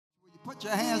Put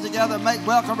your hands together and make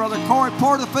welcome Brother Cory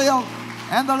Porterfield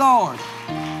and the Lord.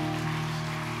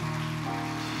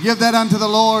 Give that unto the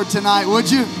Lord tonight, would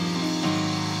you?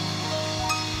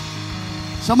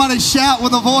 Somebody shout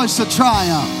with a voice of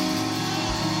triumph.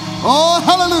 Oh,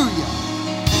 hallelujah.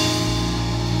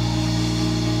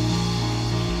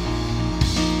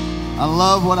 I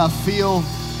love what I feel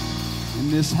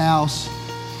in this house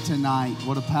tonight.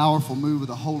 What a powerful move of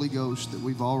the Holy Ghost that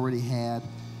we've already had.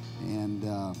 And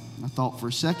I thought for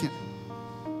a second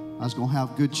I was going to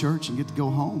have good church and get to go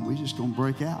home. We're just going to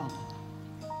break out.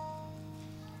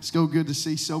 It's so good to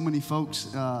see so many folks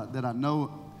that I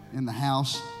know in the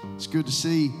house. It's good to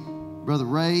see Brother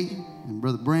Ray and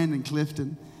Brother Brandon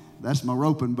Clifton. That's my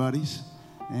roping buddies.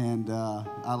 And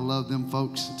I love them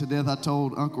folks to death. I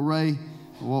told Uncle Ray,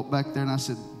 I walked back there and I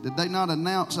said, did they not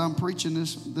announce I'm preaching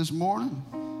this morning?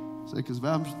 I said, because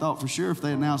I thought for sure if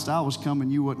they announced I was coming,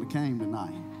 you wouldn't have came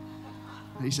tonight.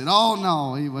 He said, oh,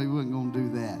 no, he wasn't going to do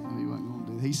that. He wasn't going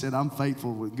to do that. He said, I'm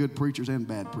faithful with good preachers and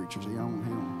bad preachers. He don't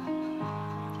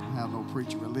have no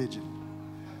preacher religion.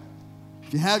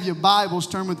 If you have your Bibles,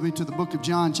 turn with me to the book of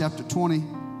John, chapter 20.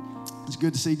 It's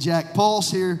good to see Jack Pulse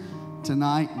here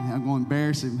tonight. I'm going to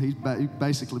embarrass him. He's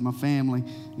basically my family,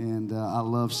 and I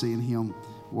love seeing him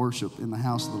worship in the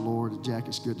house of the Lord. Jack,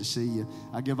 it's good to see you.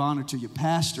 I give honor to your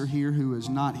pastor here who is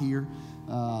not here,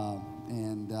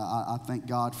 and I thank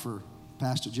God for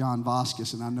Pastor John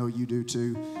Vasquez, and I know you do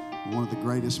too. One of the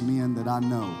greatest men that I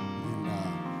know, and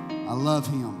I love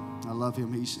him. I love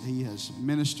him. He has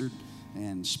ministered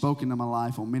and spoken to my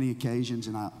life on many occasions,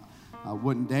 and I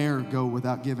wouldn't dare go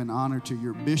without giving honor to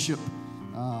your bishop.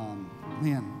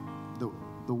 The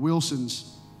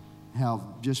Wilsons have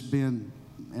just been,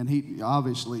 and he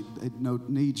obviously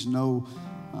needs no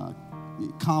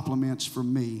compliments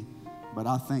from me, but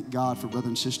I thank God for Brother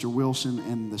and Sister Wilson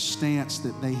and the stance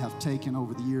that they have taken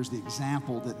over the years, the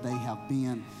example that they have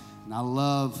been. And I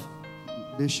love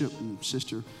Bishop and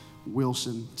Sister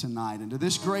Wilson tonight. And to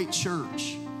this great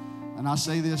church, and I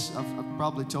say this, I've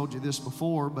probably told you this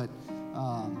before, but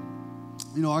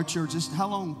our church, how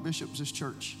long, Bishop, has this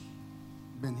church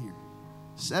been here?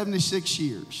 76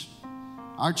 years.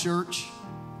 Our church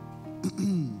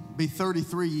be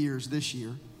 33 years this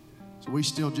year, so we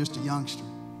still just a youngster.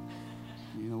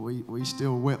 We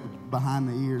still wet behind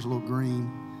the ears, a little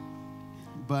green.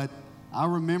 But I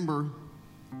remember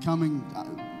coming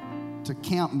to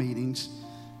camp meetings,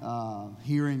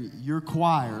 hearing your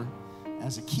choir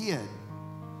as a kid.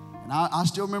 And I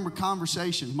still remember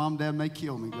conversations. Mom and Dad may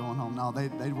kill me going home. No,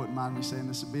 they wouldn't mind me saying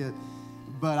this a bit.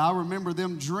 But I remember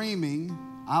them dreaming.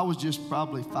 I was just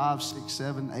probably 5, 6,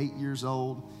 7, 8 years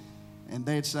old. And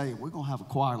they'd say, we're going to have a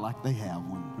choir like they have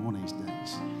one of these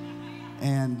days.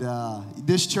 And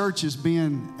this church has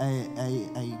been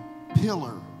a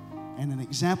pillar and an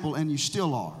example, and you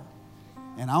still are.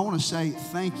 And I want to say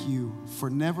thank you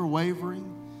for never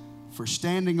wavering, for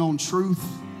standing on truth.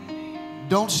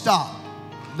 Don't stop.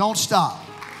 Don't stop.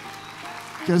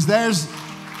 Because there's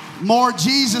more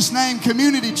Jesus name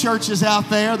community churches out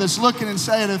there that's looking and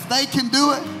saying, if they can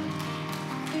do it,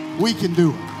 we can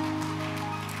do it.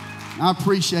 I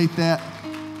appreciate that.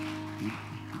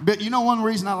 But you know one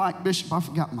reason I like Bishop? I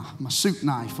forgot my suit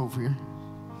knife over here.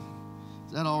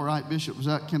 Is that all right, Bishop? Was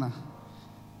that kind of...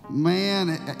 Man,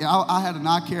 I had an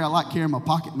eye care. I like carrying my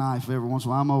pocket knife every once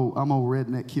in a while. I'm old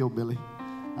redneck hillbilly.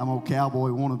 I'm old cowboy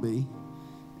wannabe.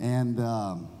 And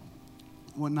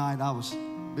one night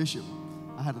Bishop,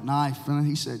 I had a knife, and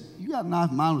he said, you got a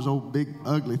knife? Mine was an old big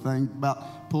ugly thing,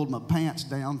 about pulled my pants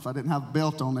down. If I didn't have a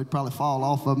belt on, they'd probably fall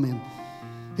off of me. And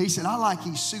he said, I like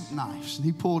these suit knives. And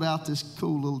he pulled out this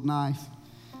cool little knife.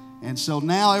 And so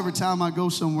now every time I go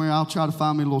somewhere, I'll try to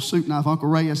find me a little suit knife. Uncle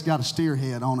Ray has got a steer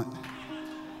head on it.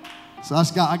 So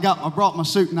I brought my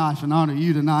suit knife in honor of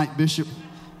you tonight, Bishop.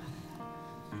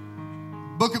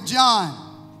 Book of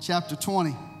John, chapter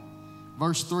 20,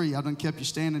 verse 3. I done kept you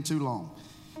standing too long.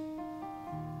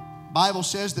 Bible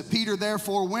says that Peter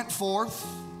therefore went forth,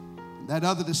 that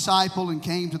other disciple, and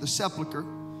came to the sepulchre.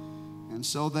 And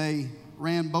so they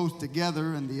ran both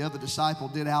together, and the other disciple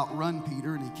did outrun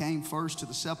Peter, and he came first to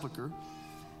the sepulchre.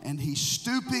 And he,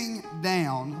 stooping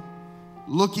down,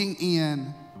 looking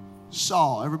in,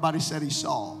 saw. Everybody said he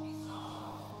saw.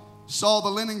 Saw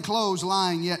the linen clothes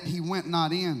lying, yet he went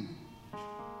not in.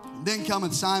 Then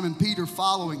cometh Simon Peter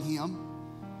following him,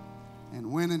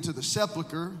 and went into the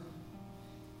sepulchre,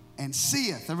 and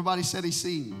seeth. Everybody said he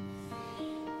seen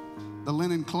the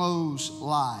linen clothes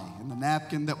lie, and the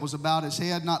napkin that was about his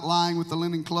head, not lying with the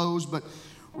linen clothes, but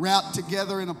wrapped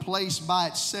together in a place by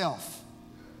itself.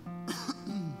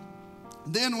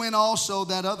 Then went also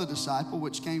that other disciple,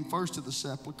 which came first to the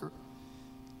sepulchre,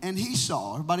 And he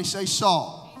saw. Everybody say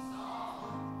saw.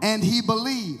 And he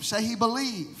believed. Say he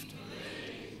believed.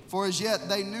 For as yet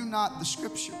they knew not the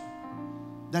scripture,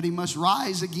 that he must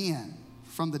rise again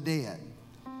from the dead.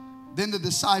 Then the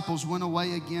disciples went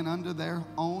away again unto their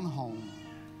own home.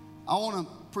 I want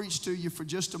to preach to you for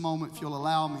just a moment, if you'll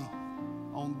allow me,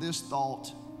 on this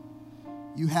thought.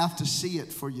 You have to see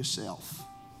it for yourself.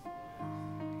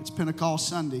 It's Pentecost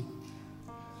Sunday.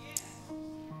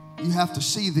 You have to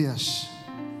see this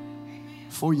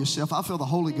for yourself. I feel the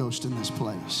Holy Ghost in this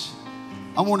place.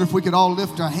 I wonder if we could all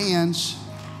lift our hands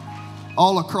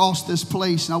all across this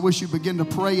place. And I wish you begin to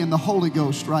pray in the Holy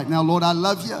Ghost right now. Lord, I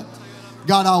love you.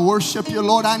 God, I worship you.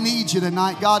 Lord, I need you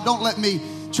tonight. God, don't let me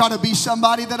try to be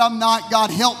somebody that I'm not. God,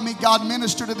 help me. God,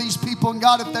 minister to these people. And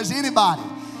God, if there's anybody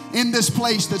in this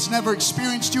place that's never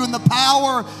experienced you in the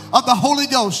power of the Holy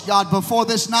Ghost, God, before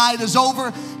this night is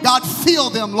over, God, fill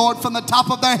them, Lord, from the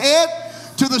top of their head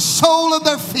to the sole of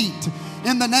their feet.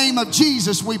 In the name of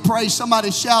Jesus, we pray.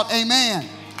 Somebody shout amen.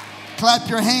 Clap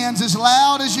your hands as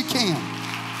loud as you can.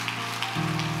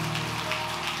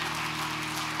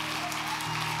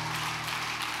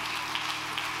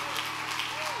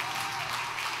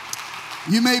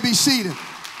 You may be seated.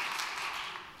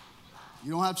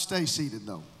 You don't have to stay seated,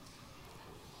 though.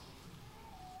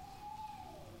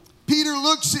 Peter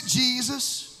looks at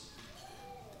Jesus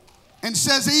and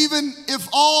says, even if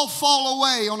all fall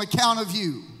away on account of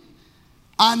you,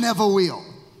 I never will.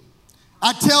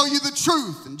 I tell you the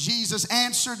truth. And Jesus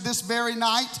answered, this very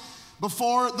night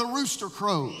before the rooster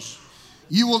crows,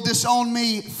 you will disown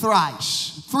me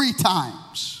thrice, 3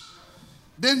 times.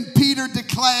 Then Peter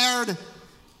declared,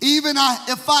 even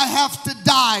if I have to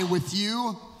die with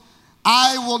you,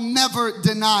 I will never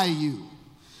deny you.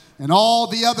 And all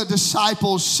the other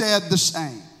disciples said the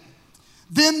same.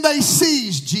 Then they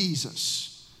seized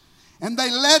Jesus, and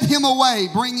they led him away,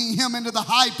 bringing him into the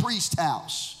high priest's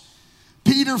house.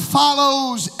 Peter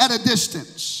follows at a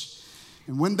distance.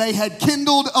 And when they had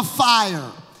kindled a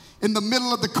fire in the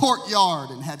middle of the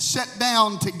courtyard and had sat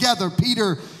down together,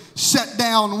 Peter sat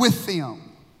down with them.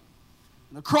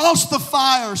 And across the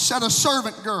fire sat a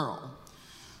servant girl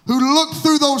who looked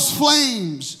through those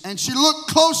flames, and she looked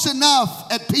close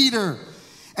enough at Peter,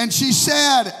 and she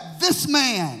said, this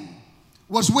man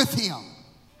was with him.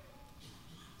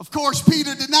 Of course,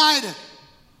 Peter denied it.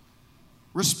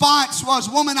 Response was,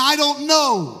 woman, I don't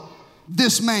know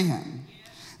this man.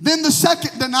 Then the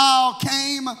second denial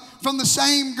came from the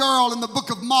same girl in the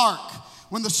book of Mark.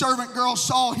 When the servant girl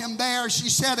saw him there, she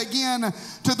said again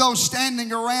to those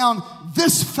standing around,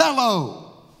 this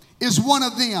fellow is one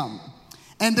of them.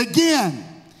 And again,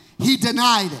 he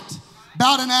denied it.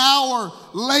 About an hour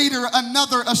later,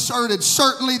 another asserted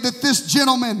certainly that this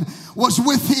gentleman was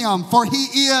with him, for he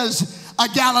is a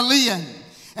Galilean.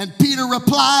 And Peter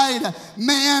replied,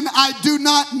 man, I do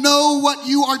not know what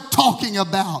you are talking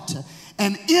about.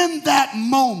 And in that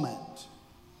moment,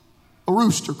 a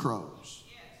rooster crows.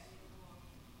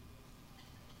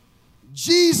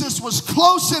 Jesus was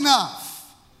close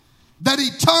enough that he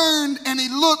turned and he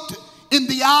looked in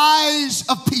the eyes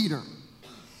of Peter.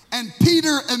 And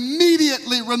Peter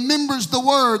immediately remembers the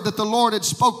word that the Lord had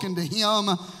spoken to him.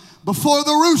 Before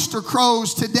the rooster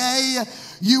crows today,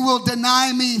 you will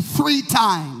deny me 3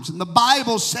 times. And the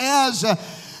Bible says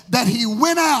that he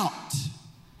went out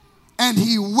and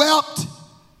he wept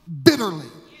bitterly.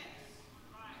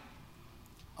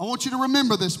 I want you to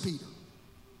remember this, Peter.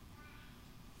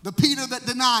 The Peter that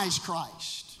denies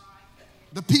Christ.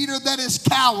 The Peter that is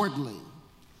cowardly.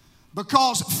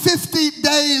 Because 50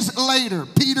 days later,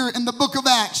 Peter in the book of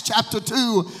Acts chapter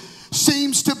 2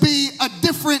 seems to be a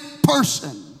different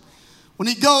person. When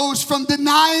he goes from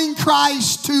denying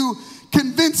Christ to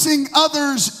convincing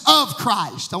others of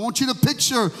Christ. I want you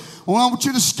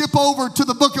to skip over to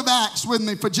the book of Acts with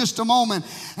me for just a moment.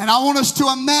 And I want us to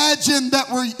imagine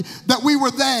that we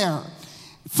were there.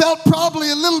 Felt probably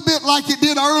a little bit like it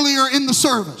did earlier in the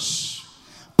service.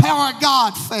 Power of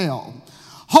God fell.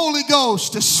 Holy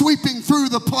Ghost is sweeping through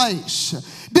the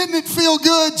place. Didn't it feel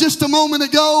good just a moment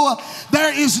ago?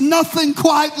 There is nothing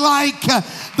quite like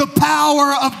the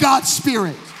power of God's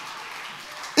Spirit.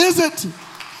 Is it?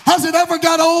 Has it ever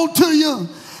got old to you?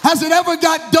 Has it ever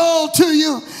got dull to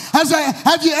you?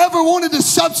 Have you ever wanted to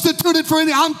substitute it for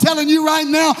anything? I'm telling you right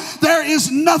now, there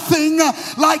is nothing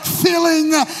like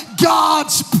feeling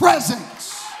God's presence.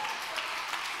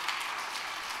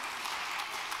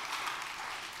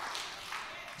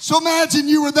 So imagine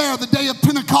you were there. The day of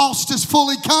Pentecost has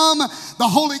fully come. The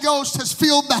Holy Ghost has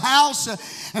filled the house.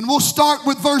 And we'll start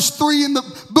with verse 3 in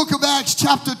the book of Acts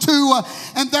chapter 2.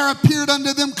 And there appeared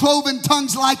unto them cloven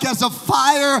tongues like as of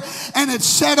fire, and it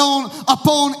set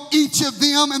upon each of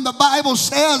them. And the Bible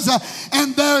says,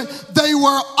 and they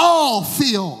were all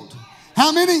filled.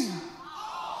 How many?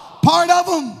 Part of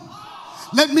them.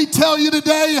 Let me tell you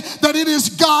today that it is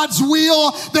God's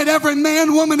will that every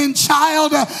man, woman, and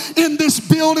child in this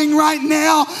building right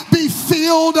now be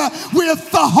filled with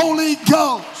the Holy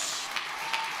Ghost.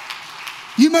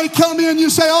 You may come in, you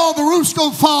say, oh, the roof's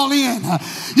going to fall in.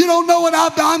 You don't know what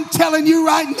I'm telling you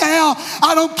right now.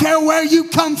 I don't care where you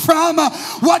come from,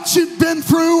 what you've been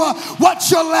through,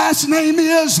 what your last name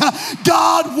is.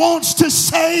 God wants to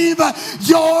save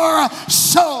your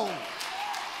soul.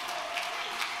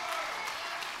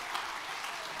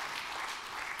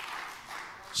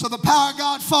 So the power of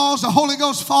God falls, the Holy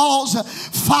Ghost falls,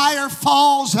 fire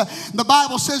falls. The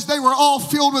Bible says they were all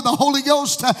filled with the Holy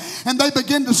Ghost, and they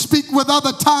began to speak with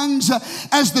other tongues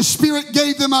as the Spirit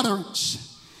gave them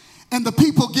utterance. And the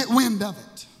people get wind of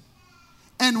it.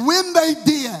 And when they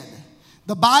did,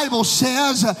 the Bible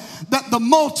says that the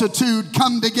multitude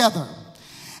come together.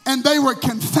 And they were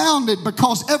confounded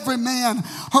because every man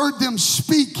heard them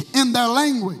speak in their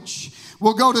language.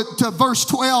 We'll go to verse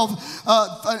 12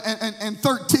 and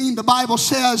 13. The Bible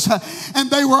says,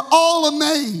 and they were all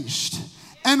amazed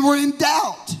and were in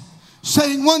doubt,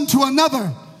 saying one to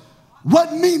another,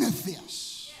 what meaneth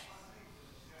this?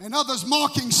 And others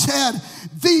mocking said,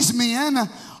 these men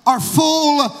are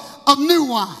full of new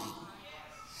wine.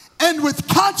 And with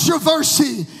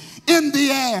controversy in the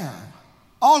air,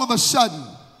 all of a sudden,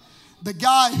 the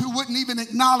guy who wouldn't even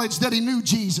acknowledge that he knew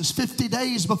Jesus 50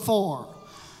 days before,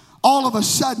 all of a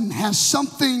sudden has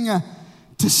something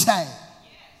to say.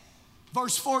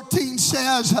 Verse 14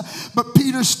 says, but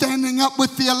Peter standing up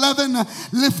with the 11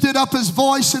 lifted up his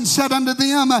voice and said unto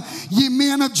them, ye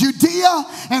men of Judea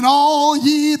and all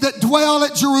ye that dwell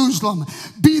at Jerusalem,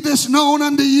 be this known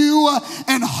unto you,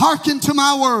 and hearken to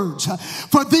my words.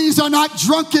 For these are not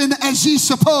drunken as ye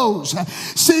suppose,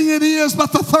 seeing it is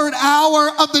but the third hour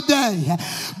of the day.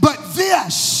 But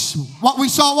this, what we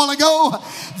saw a while ago,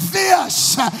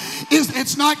 this is,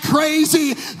 it's not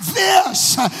crazy.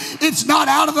 This, it's not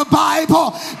out of the Bible.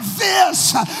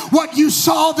 This, what you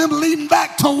saw them leading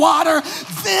back to water,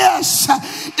 this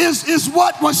is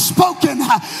what was spoken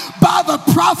by the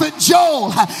prophet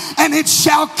Joel. And it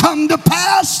shall come to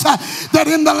pass that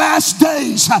in the last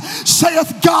days,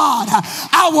 saith God,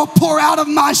 I will pour out of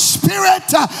my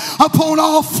spirit upon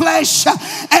all flesh,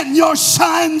 and your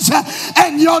sons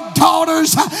and your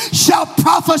daughters shall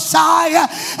prophesy,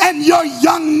 and your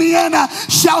young men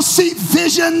shall see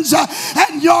visions,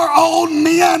 and your old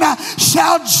men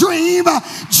shall dream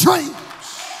dreams.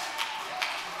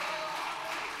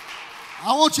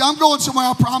 I'm going somewhere,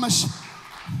 I promise.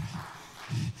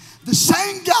 The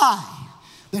same guy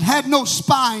that had no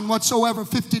spine whatsoever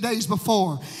 50 days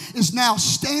before is now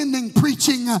standing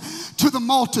preaching to the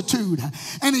multitude.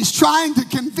 And he's trying to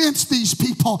convince these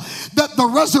people that the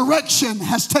resurrection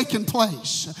has taken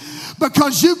place.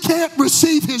 Because you can't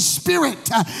receive his spirit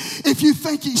if you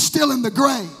think he's still in the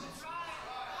grave.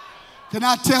 Can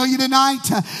I tell you tonight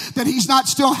that he's not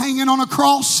still hanging on a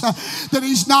cross, that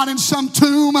he's not in some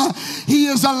tomb? He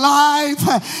is alive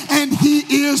and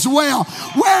he is well.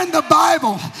 Where in the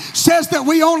Bible says that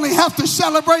we only have to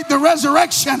celebrate the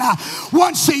resurrection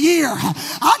once a year?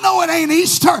 I know it ain't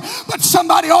Easter, but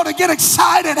somebody ought to get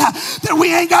excited that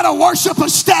we ain't got to worship a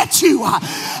statue.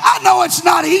 I know it's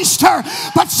not Easter,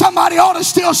 but somebody ought to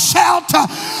still shout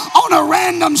on a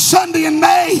random Sunday in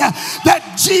May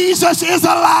that Jesus is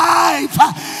alive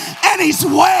and he's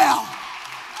well.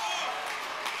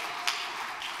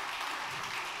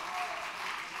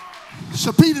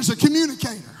 So Peter's a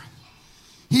communicator.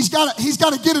 He's got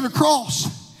to get it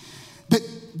across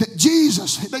that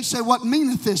Jesus, they say, what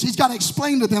meaneth this? He's got to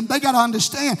explain to them. They got to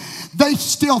understand. They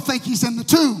still think he's in the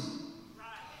tomb.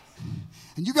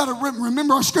 And you got to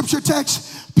remember our scripture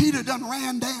text. Peter done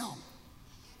ran down,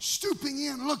 stooping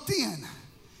in, looked in,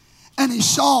 and he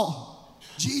saw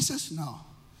Jesus? No.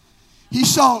 He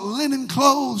saw linen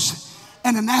clothes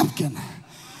and a napkin,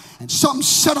 and something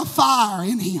set a fire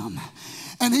in him.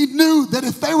 And he knew that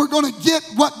if they were going to get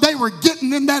what they were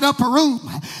getting in that upper room,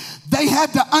 they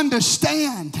had to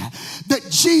understand that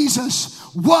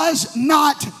Jesus was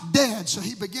not dead. So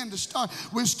he began to start.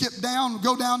 We'll skip down,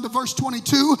 go down to verse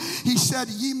 22. He said,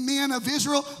 ye men of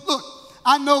Israel. Look,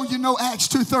 I know you know Acts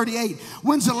 2:38.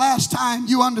 When's the last time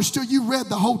you understood? You read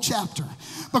the whole chapter.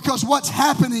 Because what's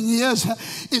happening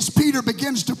is Peter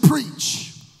begins to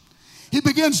preach. He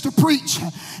begins to preach,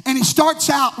 and he starts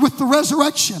out with the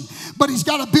resurrection, but he's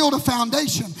got to build a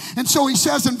foundation. And so he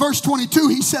says in verse 22,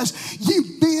 he says, "Ye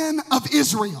men of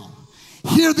Israel,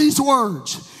 hear these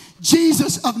words.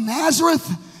 Jesus of Nazareth,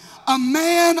 a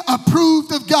man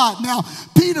approved of God." Now,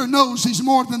 Peter knows he's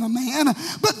more than a man,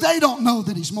 but they don't know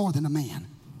that he's more than a man.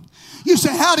 You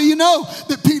say, how do you know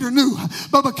that Peter knew?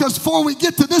 But because before we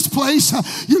get to this place,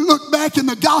 you look back in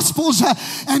the Gospels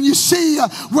and you see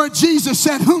where Jesus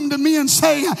said, "Whom do men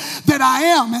say that I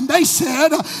am?" And they said,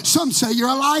 some say you're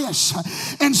Elias,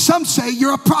 and some say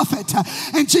you're a prophet.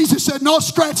 And Jesus said, "No,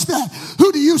 scratch that.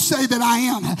 Who do you say that I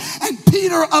am?" And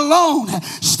Peter alone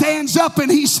stands up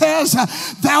and he says,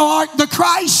 "Thou art the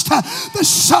Christ, the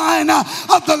Son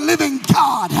of the living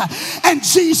God." And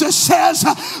Jesus says,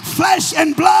 "Flesh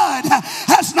and blood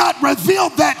has not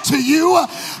revealed that to you."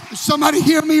 Somebody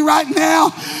hear me right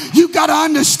now. You got to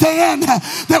understand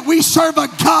that we serve a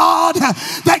God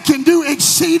that can do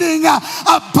exceeding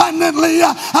abundantly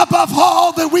above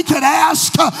all that we could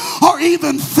ask or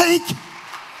even think.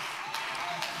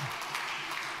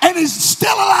 And he's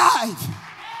still alive.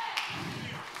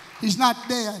 He's not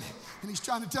dead. And he's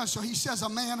trying to tell us. So he says, "A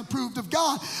man approved of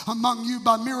God among you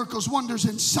by miracles, wonders,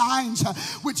 and signs,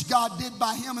 which God did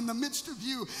by him in the midst of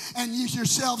you. And you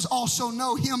yourselves also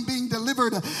know him, being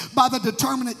delivered by the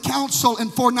determinate counsel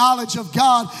and foreknowledge of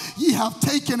God, ye have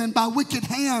taken, and by wicked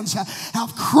hands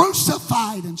have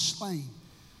crucified and slain."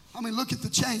 I mean, look at the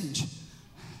change.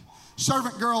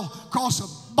 Servant girl across a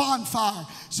bonfire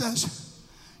says,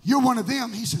 "You're one of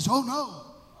them." He says, "Oh no."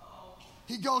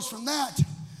 He goes from that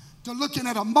to looking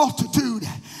at a multitude,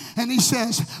 and he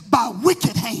says, "By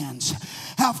wicked hands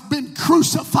have been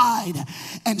crucified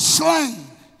and slain."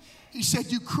 He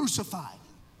said, "You crucified."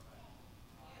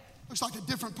 Looks like a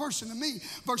different person to me.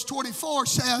 Verse 24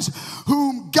 says,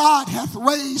 "Whom God hath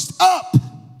raised up,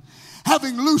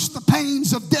 having loosed the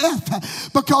pains of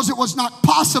death, because it was not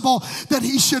possible that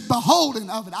he should beholden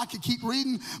of it." I could keep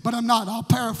reading, but I'm not. I'll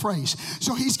paraphrase.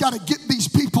 So he's got to get these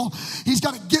people, he's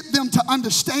got to get them to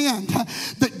understand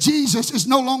that Jesus is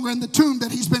no longer in the tomb,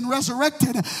 that he's been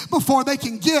resurrected, before they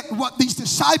can get what these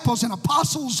disciples and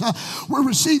apostles were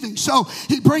receiving. So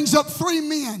he brings up three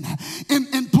men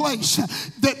in place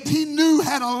that he knew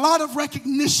had a lot of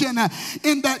recognition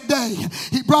in that day.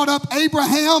 He brought up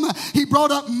Abraham, he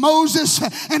brought up Moses,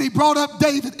 and he brought up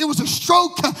David. It was a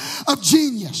stroke of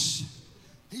genius.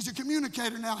 He's a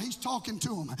communicator now. He's talking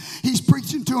to him. He's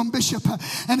preaching to him, Bishop.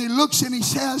 And he looks and he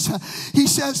says,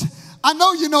 "I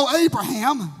know you know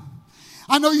Abraham.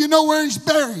 I know you know where he's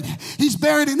buried. He's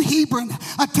buried in Hebron,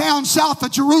 a town south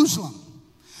of Jerusalem."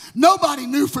 Nobody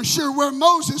knew for sure where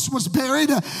Moses was buried,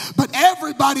 but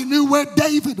everybody knew where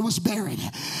David was buried.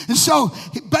 And so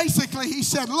basically he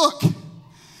said, "Look,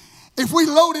 if we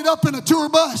loaded up in a tour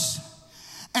bus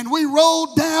and we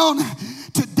rolled down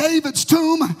to David's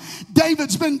tomb,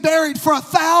 David's been buried for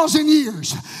 1,000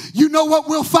 years. You know what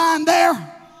we'll find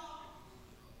there?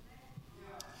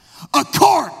 A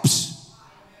corpse.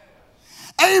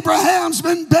 Abraham's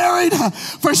been buried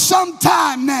for some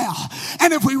time now.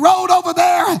 And if we rolled over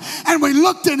there and we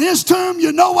looked in his tomb,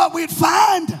 you know what we'd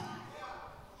find?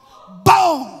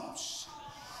 Bones."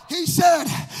 He said,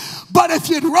 "But if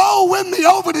you'd roll with me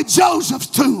over to Joseph's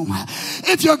tomb,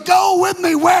 if you go with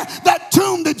me where that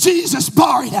tomb that Jesus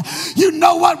buried, you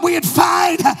know what we'd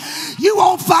find? You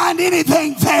won't find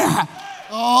anything there."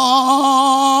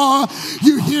 Oh,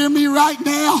 you hear me right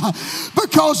now?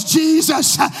 Because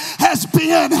Jesus has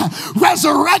been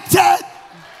resurrected.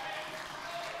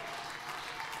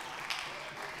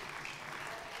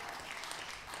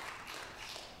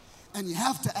 And you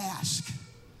have to ask,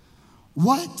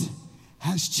 what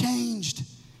has changed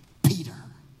Peter?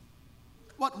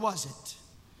 What was it?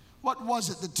 What was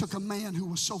it that took a man who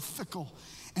was so fickle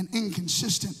and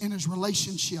inconsistent in his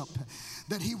relationship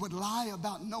that he would lie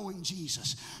about knowing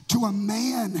Jesus to a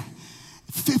man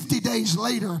 50 days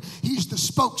later? He's the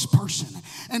spokesperson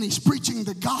and he's preaching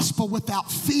the gospel without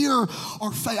fear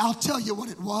or faith. I'll tell you what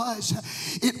it was.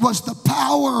 It was the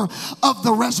power of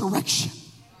the resurrection.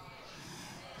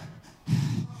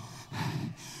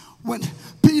 When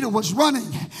Peter was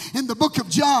running in the book of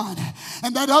John,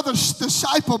 and that other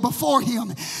disciple before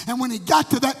him, and when he got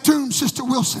to that tomb, Sister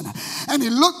Wilson, and he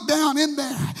looked down in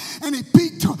there and he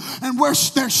peeked, and where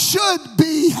there should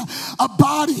be a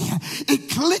body, it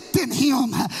clicked in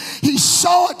him. He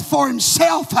saw it for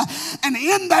himself, and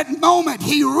in that moment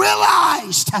he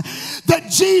realized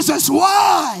that Jesus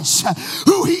was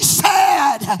who he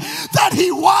said that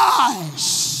he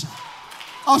was.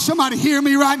 Oh, somebody hear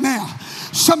me right now.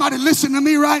 Somebody listen to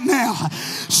me right now.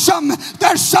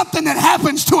 There's something that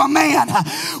happens to a man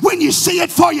when you see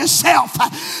it for yourself.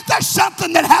 There's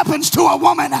something that happens to a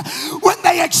woman when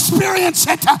they experience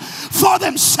it for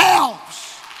themselves.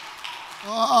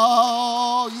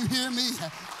 Oh, you hear me?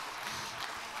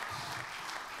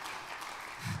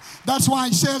 That's why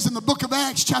he says in the book of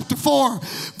Acts chapter 4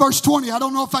 verse 20, I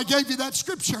don't know if I gave you that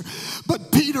scripture,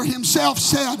 but Peter himself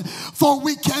said, for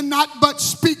we cannot but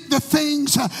speak the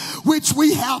things which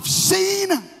we have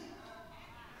seen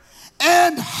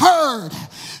and heard.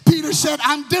 Peter said,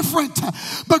 I'm different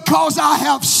because I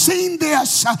have seen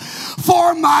this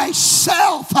for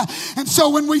myself. And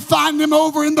so when we find him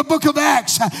over in the book of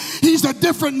Acts, he's a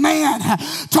different man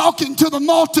talking to the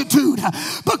multitude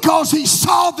because he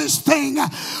saw this thing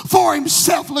for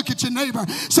himself. Look at your neighbor.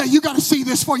 Say, you got to see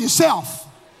this for yourself.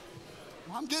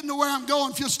 I'm getting to where I'm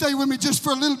going if you'll stay with me just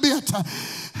for a little bit.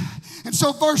 And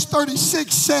so verse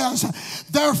 36 says,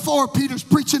 therefore, Peter's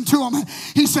preaching to him.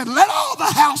 He said, let all the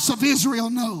house of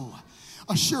Israel know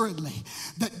assuredly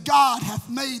that God hath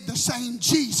made the same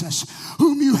Jesus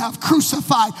whom you have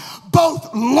crucified, both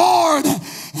Lord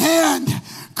and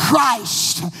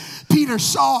Christ. Peter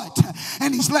saw it,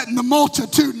 and he's letting the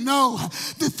multitude know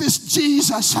that this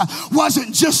Jesus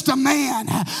wasn't just a man,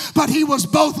 but he was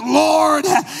both Lord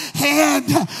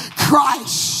and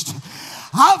Christ.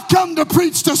 I've come to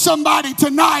preach to somebody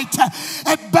tonight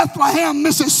at Bethlehem,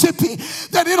 Mississippi,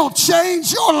 that it'll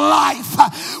change your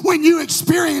life when you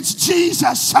experience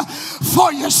Jesus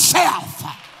for yourself.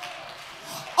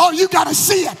 Oh, you got to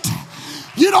see it.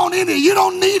 You don't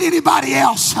need anybody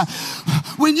else.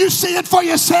 When you see it for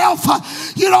yourself,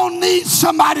 you don't need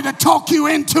somebody to talk you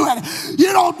into it.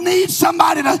 You don't need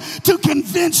somebody to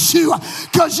convince you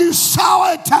because you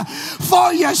saw it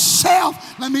for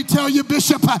yourself. Let me tell you,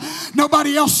 Bishop,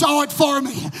 nobody else saw it for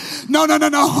me. No,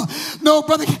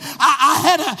 brother.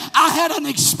 I had an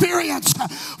experience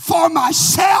for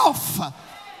myself.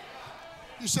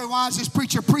 You say, why is this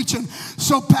preacher preaching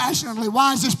so passionately?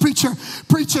 Why is this preacher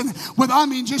preaching with,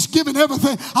 just giving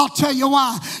everything? I'll tell you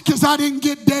why. Because I didn't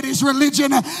get daddy's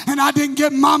religion, and I didn't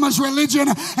get mama's religion,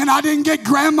 and I didn't get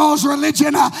grandma's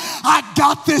religion. I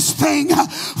got this thing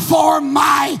for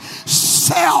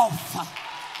myself.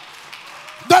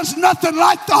 There's nothing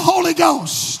like the Holy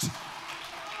Ghost.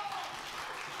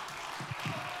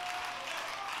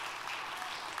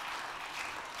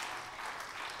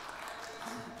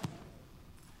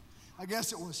 I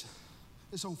guess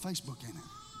it's on Facebook, ain't it?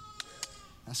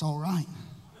 That's all right.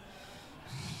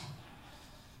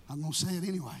 I'm going to say it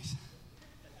anyways.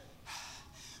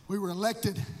 We were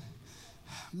elected,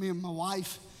 me and my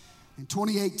wife, in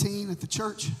 2018 at the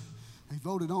church. They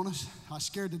voted on us. I was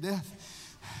scared to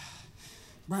death.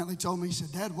 Brantley told me, he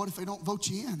said, Dad, what if they don't vote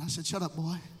you in? I said, shut up,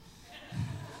 boy.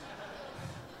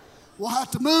 We'll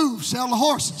have to move, sell the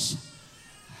horses.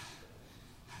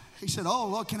 He said, oh,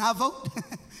 Lord, can I vote?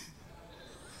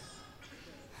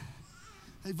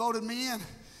 They voted me in,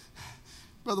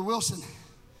 Brother Wilson.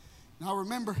 And I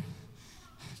remember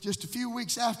just a few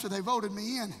weeks after they voted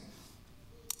me in,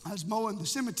 I was mowing the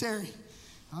cemetery.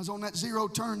 I was on that zero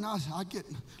turn.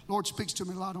 Lord speaks to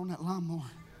me a lot on that lawnmower.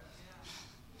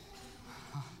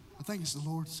 I think it's the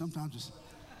Lord. Sometimes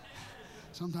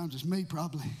it's me,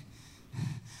 probably.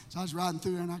 So I was riding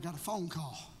through there and I got a phone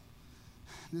call.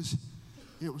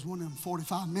 It was one of them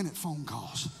 45-minute phone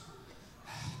calls.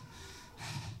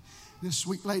 This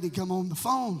sweet lady come on the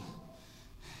phone,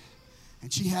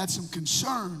 and she had some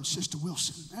concerns, Sister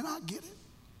Wilson, and I get it.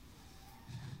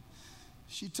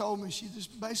 She told me she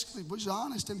just basically was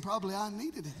honest, and probably I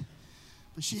needed it.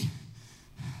 But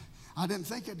I didn't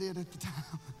think I did at the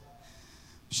time.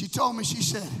 She told me, she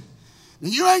said, now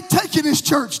you ain't taking this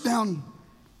church down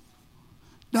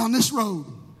this road.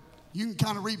 You can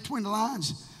kind of read between the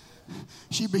lines.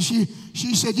 She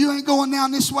said, you ain't going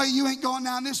down this way, you ain't going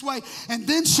down this way. And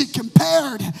then she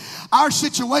compared our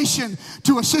situation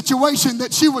to a situation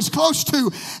that she was close to.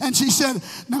 And she said,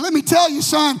 now let me tell you,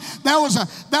 son, that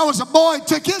was a boy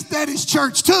took his daddy's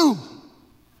church too.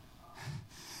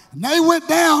 And they went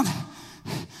down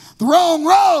the wrong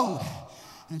road.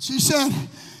 And she said,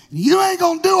 you ain't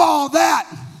going to do all that.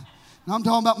 And I'm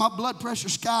talking about my blood pressure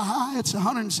sky high. It's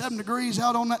 107 degrees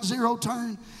out on that zero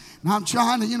turn. And I'm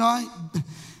trying to, I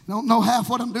don't know half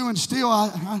what I'm doing still.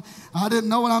 I didn't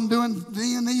know what I'm doing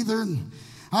then either. And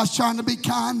I was trying to be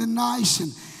kind and nice.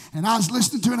 And I was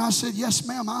listening to it and I said, yes,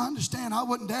 ma'am, I understand. I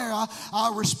wouldn't dare.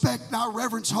 I respect and I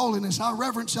reverence holiness. I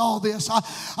reverence all this.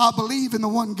 I believe in the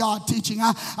one God teaching.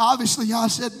 I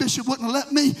said, Bishop wouldn't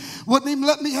even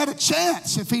let me have a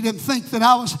chance if he didn't think that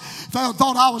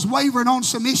thought I was wavering on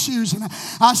some issues. And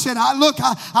I said,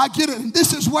 I get it. And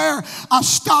this is where I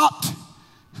stopped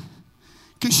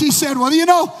Because she said, well, you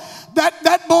know,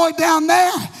 that boy down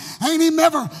there ain't even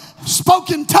ever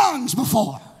spoken tongues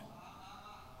before.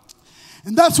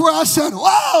 And that's where I said,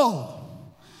 whoa.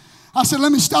 I said,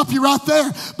 let me stop you right there,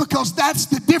 because that's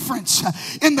the difference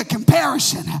in the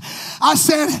comparison. I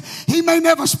said, he may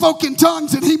never spoke in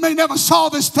tongues and he may never saw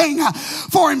this thing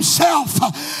for himself.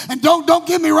 And don't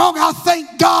get me wrong, I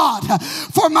thank God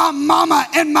for my mama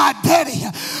and my daddy.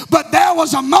 But there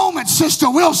was a moment, Sister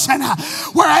Wilson,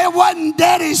 where it wasn't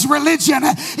daddy's religion.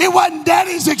 It wasn't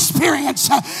daddy's experience.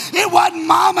 It wasn't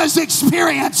mama's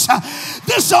experience.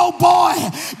 This old boy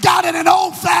got in an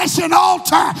old-fashioned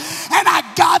altar, and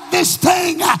I got this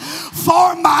thing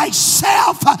for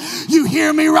myself. You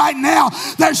hear me right now?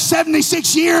 There's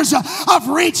 76 years of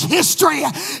rich history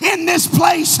in this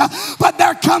place, but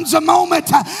there comes a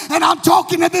moment, and I'm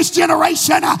talking to this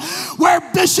generation, where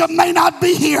Bishop may not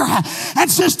be here,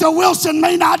 and Sister Wilson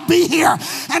may not be here,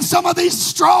 and some of these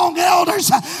strong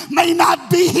elders may not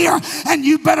be here, and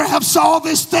you better have saw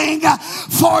this thing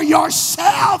for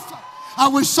yourself. I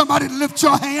wish somebody would lift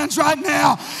your hands right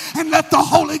now and let the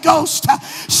Holy Ghost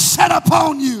set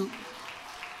upon you.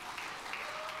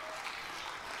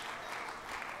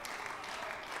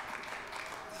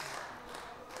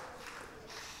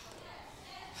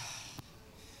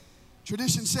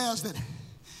 Tradition says that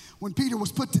when Peter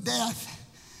was put to death,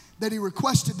 that he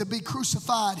requested to be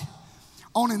crucified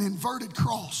on an inverted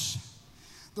cross.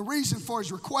 The reason for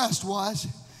his request was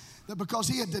that because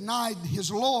he had denied his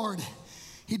Lord,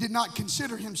 he did not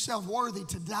consider himself worthy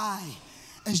to die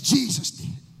as Jesus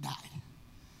died.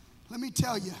 Let me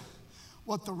tell you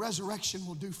what the resurrection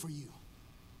will do for you.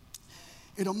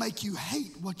 It'll make you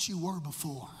hate what you were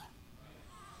before.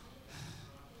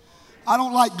 I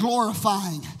don't like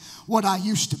glorifying what I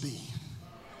used to be.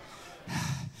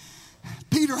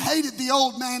 Peter hated the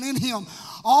old man in him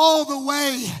all the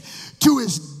way to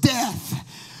his death,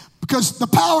 because the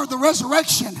power of the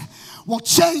resurrection will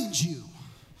change you.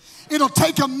 It'll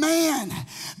take a man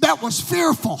that was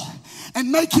fearful and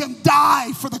make him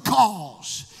die for the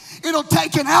cause. It'll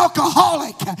take an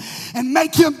alcoholic and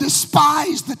make him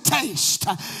despise the taste.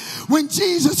 When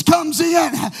Jesus comes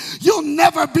in, you'll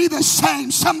never be the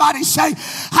same. Somebody say,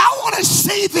 I want to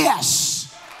see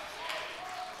this.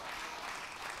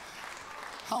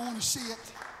 I want to see it.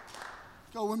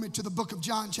 Go with me to the book of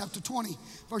John, chapter 20,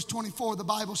 verse 24. The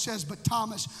Bible says, but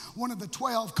Thomas, one of the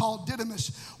 12, called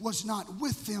Didymus, was not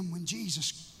with them when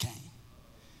Jesus came.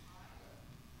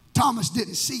 Thomas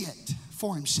didn't see it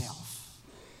for himself.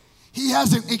 He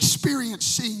hasn't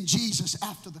experienced seeing Jesus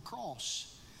after the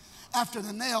cross, after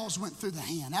the nails went through the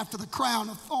hand, after the crown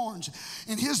of thorns.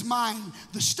 In his mind,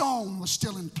 the stone was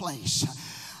still in place.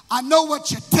 I know what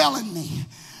you're telling me,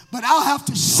 but I'll have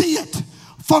to see it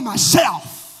for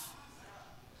myself.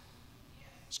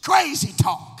 It's crazy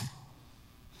talk.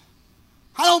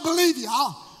 I don't believe you.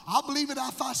 I'll believe it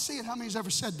if I see it. How many's ever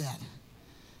said that?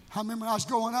 I remember when I was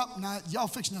growing up, and y'all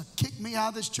fixing to kick me out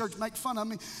of this church, make fun of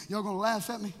me. Y'all going to laugh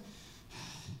at me?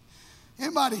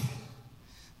 Anybody?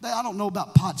 I don't know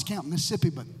about Potts Camp, Mississippi,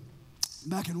 but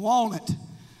back in Walnut,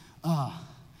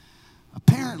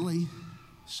 apparently,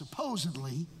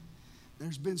 supposedly,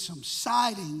 there's been some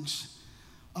sightings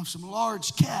of some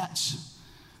large cats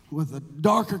with a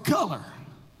darker color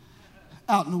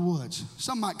out in the woods.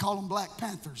 Some might call them Black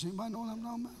Panthers. Anybody know what I'm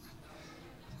talking about?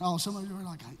 Oh, some of you are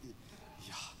like,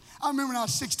 yeah. I remember when I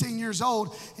was 16 years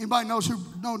old. Anybody know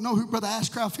who Brother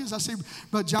Ashcraft is? I see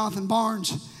Brother Jonathan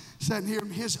Barnes sitting here.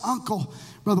 His uncle,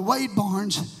 Brother Wade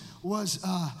Barnes, was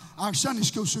our Sunday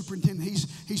school superintendent.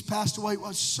 He's passed away.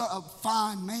 Was a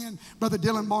fine man. Brother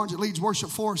Dylan Barnes that leads worship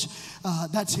for us,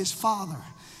 that's his father.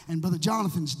 And Brother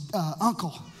Jonathan's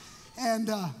uncle. And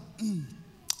I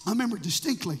remember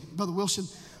distinctly, Brother Wilson,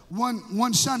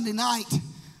 one Sunday night,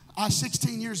 I was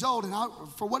 16 years old, and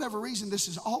for whatever reason, this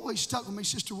has always stuck with me,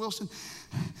 Sister Wilson.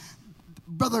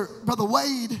 Brother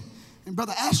Wade and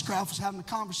Brother Ashcraft was having a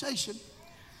conversation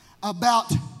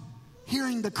about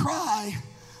hearing the cry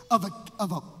of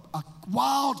a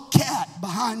wild cat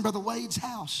behind Brother Wade's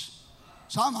house.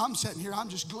 So I'm sitting here, I'm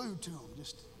just glued to him,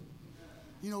 just,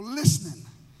 listening.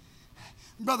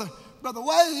 Brother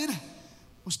Wade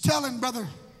was telling Brother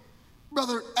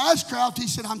Ashcraft, he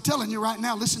said, I'm telling you right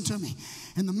now, listen to me.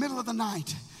 In the middle of the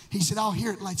night, he said, I'll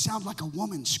hear it like sounds like a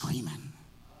woman screaming.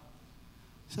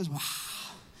 He says, wow.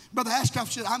 Brother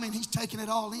Ashcraft said, he's taking it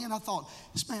all in. I thought,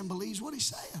 this man believes what he's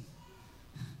saying.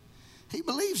 He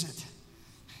believes it.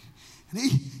 And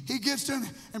he gets to him,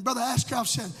 and Brother Ashcraft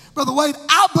said, Brother Wade,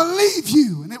 I believe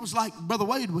you. And it was like Brother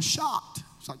Wade was shocked.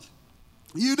 It's like,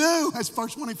 you do. That's the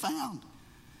first one he found.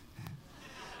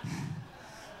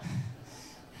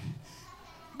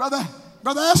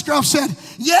 Brother Ashcroft said,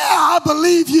 yeah, I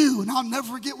believe you. And I'll never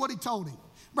forget what he told him.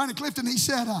 Brandon Clifton, he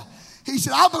said,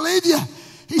 I believe you.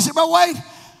 He said, but wait,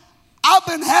 I've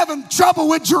been having trouble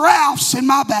with giraffes in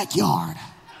my backyard.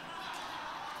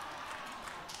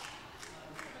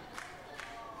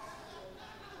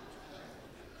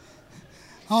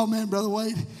 Oh, man, Brother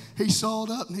Wade, he sold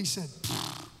up and he said,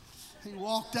 he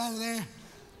walked out of there.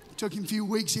 It took him a few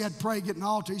weeks. He had to pray, get an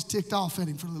altar. He's ticked off at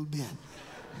him for a little bit.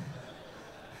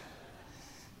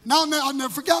 No, I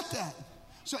never forgot that.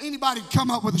 So anybody come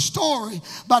up with a story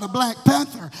about a Black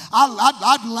Panther,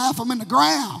 I'd laugh them in the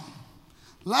ground.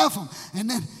 Laugh them. And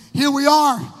then here we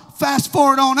are, fast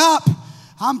forward on up.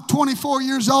 I'm 24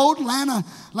 years old.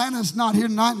 Lana's not here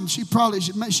tonight, and she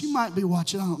might be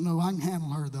watching. I don't know. I can handle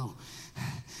her, though.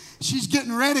 She's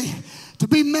getting ready to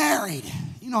be married.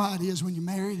 You know how it is when you're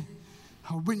married.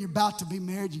 Or when you're about to be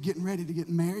married, you're getting ready to get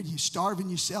married. You're starving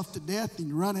yourself to death and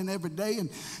you're running every day and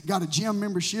got a gym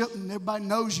membership and everybody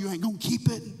knows you ain't going to keep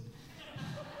it.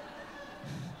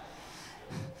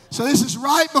 So this is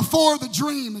right before the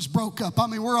dream is broke up. I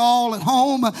mean, we're all at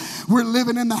home. We're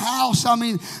living in the house. I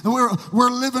mean, we're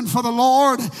living for the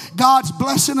Lord. God's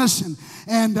blessing us,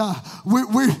 and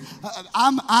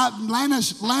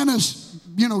Lana's,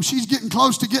 you know, she's getting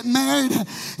close to getting married,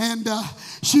 and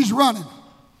she's running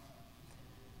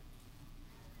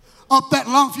up that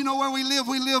long. If you know where we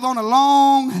live on a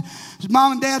long.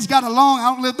 Mom and Dad's got a long.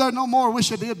 I don't live there no more. I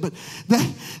wish I did, but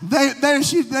they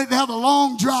have a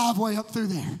long driveway up through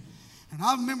there. And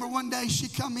I remember one day she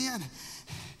come in,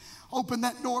 opened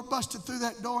that door, busted through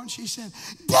that door, and she said,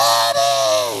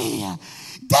 "Daddy,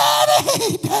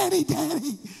 Daddy, Daddy,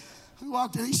 Daddy." We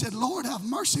walked in. He said, "Lord, have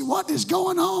mercy. What is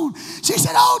going on?" She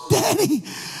said, "Oh, Daddy,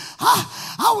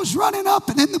 I was running up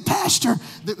and in the pasture."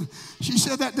 She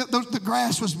said that the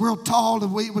grass was real tall.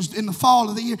 It was in the fall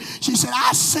of the year. She said,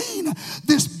 "I seen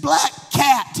this black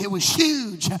cat. It was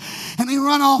huge. And he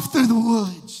run off through the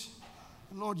woods."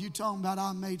 And Lord, you talking about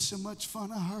I made so much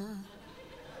fun of her.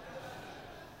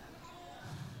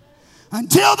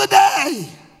 Until the day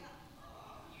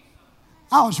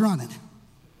I was running.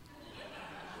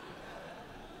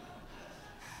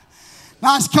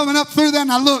 Now I was coming up through there,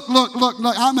 and I look.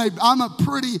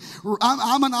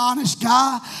 I'm an honest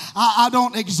guy. I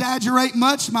don't exaggerate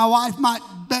much. My wife might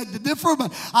beg to differ,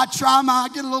 but I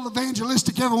get a little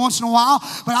evangelistic every once in a while,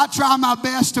 but I try my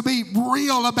best to be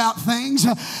real about things.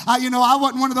 I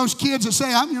wasn't one of those kids that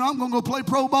say, I'm going to go play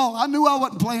pro ball. I knew I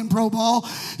wasn't playing pro ball.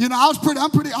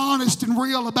 I'm pretty honest and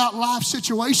real about life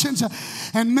situations.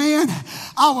 And man,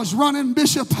 I was running,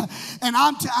 Bishop, and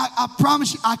I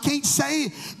promise you, I can't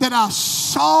say that I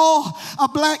saw a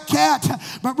black cat,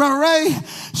 but Brother Ray,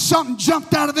 something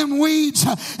jumped out of them weeds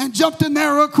and jumped in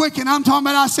there real quick, and I'm talking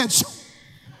about, I said,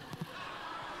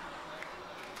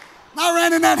 I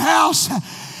ran in that house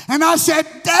and I said,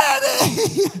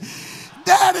 "Daddy,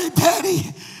 Daddy,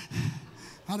 Daddy."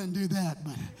 I didn't do that,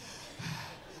 but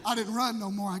I didn't run no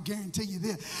more, I guarantee you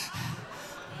this.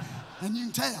 And you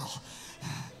can tell.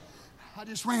 I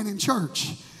just ran in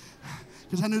church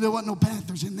because I knew there wasn't no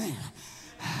Panthers in there.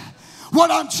 What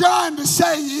I'm trying to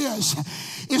say is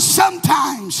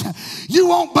sometimes you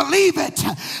won't believe it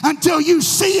until you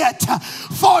see it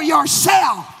for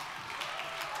yourself.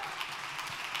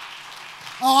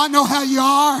 Oh, I know how you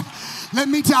are. Let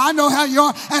me tell you, I know how you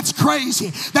are. That's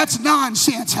crazy. That's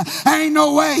nonsense. There ain't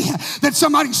no way that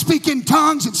somebody speak in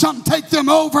tongues and something take them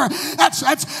over. That's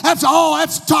all.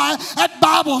 That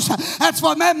Bible's. That's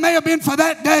what that may have been for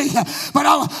that day, but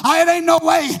it ain't no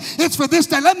way it's for this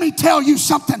day. Let me tell you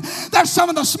something. There's some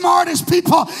of the smartest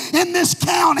people in this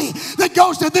county that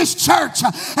goes to this church.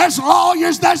 There's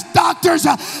lawyers, there's doctors,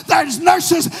 there's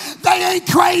nurses. They ain't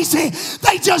crazy.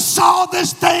 They just saw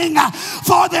this thing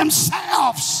for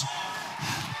themselves.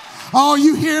 Oh,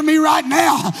 you hear me right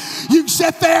now? You can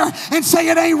sit there and say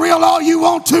it ain't real all you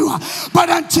want to, but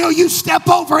until you step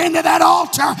over into that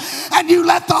altar and you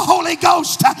let the Holy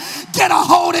Ghost get a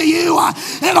hold of you,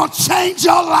 it'll change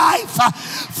your life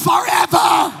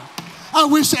forever. I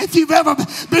wish if you've ever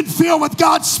been filled with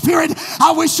God's Spirit,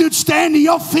 I wish you'd stand to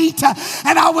your feet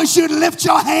and I wish you'd lift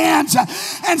your hands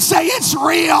and say, "It's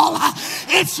real,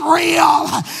 it's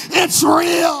real, it's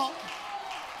real."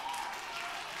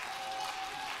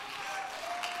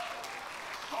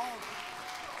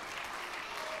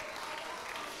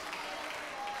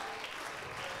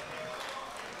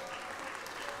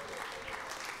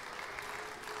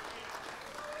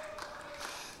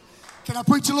 Can I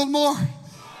preach a little more?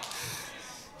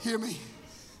 Hear me.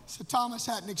 So Thomas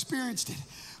hadn't experienced it.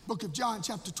 Book of John,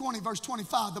 chapter 20, verse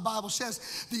 25, the Bible says,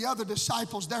 "The other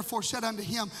disciples therefore said unto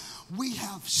him, We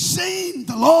have seen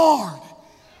the Lord."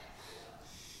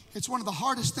 It's one of the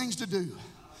hardest things to do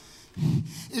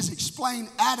is explain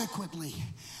adequately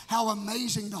how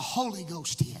amazing the Holy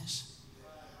Ghost is.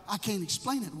 I can't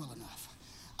explain it well enough.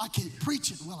 I can't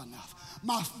preach it well enough.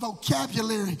 My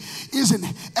vocabulary isn't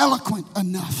eloquent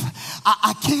enough.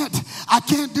 I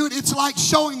can't do it. It's like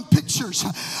showing pictures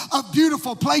of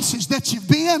beautiful places that you've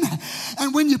been,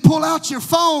 and when you pull out your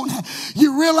phone,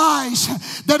 you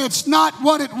realize that it's not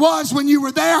what it was when you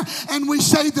were there, and we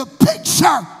say the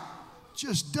picture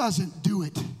just doesn't do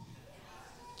it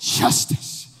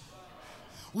justice.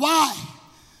 Why?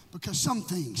 Because some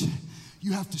things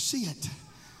you have to see it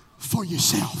for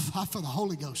yourself. I feel the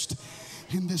Holy Ghost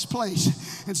in this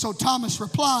place. And so Thomas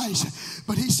replies,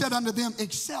 but he said unto them,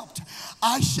 except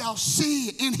I shall see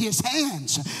in his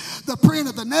hands the print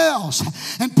of the nails,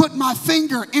 and put my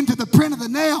finger into the print of the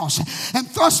nails, and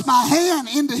thrust my hand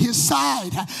into his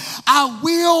side, I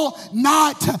will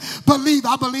not believe.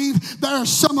 I believe there are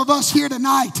some of us here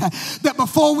tonight that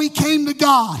before we came to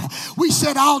God, we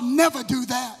said, I'll never do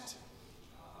that.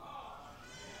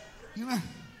 You know,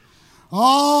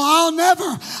 I'll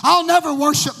never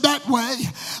worship that way.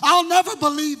 I'll never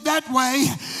believe that way.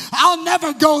 I'll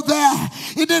never go there.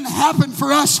 It didn't happen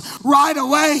for us right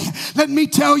away. Let me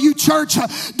tell you, church,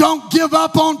 don't give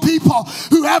up on people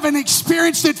who haven't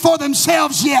experienced it for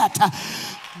themselves yet.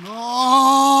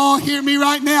 Oh, hear me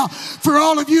right now. For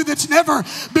all of you that's never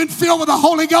been filled with the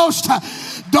Holy Ghost,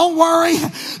 don't worry.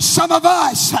 Some of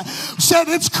us said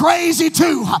it's crazy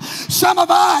too. Some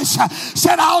of us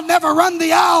said I'll never run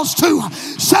the aisles too.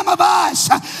 Some of us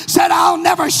said I'll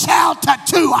never shout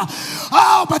too.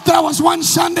 Oh, but there was one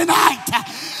Sunday night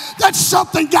that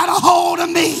something got a hold of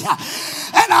me,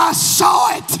 and I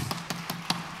saw it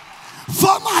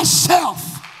for myself.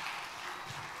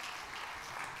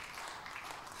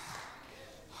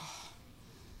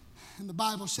 And the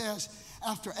Bible says,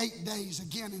 after 8 days,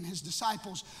 again, and his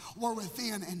disciples were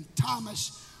within, and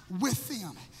Thomas with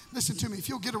them. Listen to me, if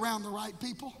you'll get around the right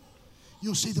people,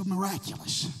 you'll see the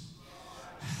miraculous.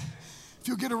 If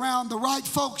you'll get around the right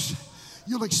folks,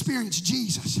 you'll experience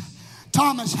Jesus.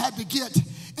 Thomas had to get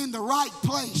in the right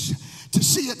place to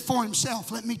see it for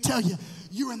himself. Let me tell you,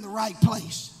 you're in the right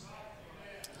place.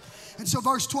 And so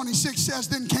verse 26 says,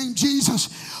 then came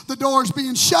Jesus, the doors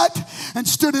being shut, and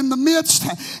stood in the midst,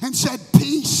 and said,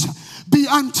 peace be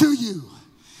unto you.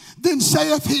 Then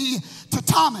saith he to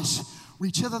Thomas,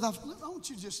 reach hither thou. Don't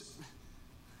you just,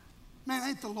 man,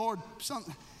 ain't the Lord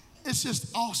something? It's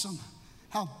just awesome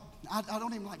how, I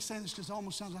don't even like saying this because it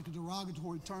almost sounds like a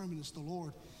derogatory term, and it's the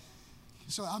Lord.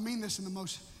 So I mean this in the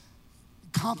most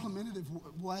complimentary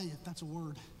way, if that's a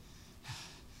word.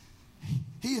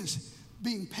 He is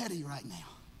being petty right now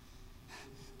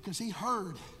because he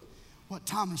heard what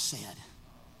Thomas said.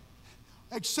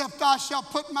 Except I shall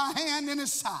put my hand in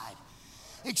his side.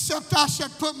 Except I shall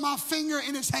put my finger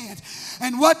in his hand.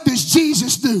 And what does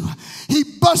Jesus do? He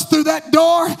busts through that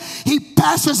door. He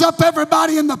passes up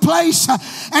everybody in the place.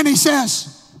 And he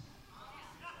says,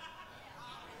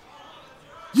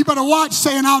 you better watch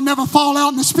saying I'll never fall out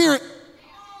in the Spirit.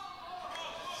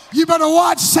 You better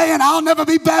watch saying I'll never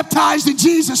be baptized in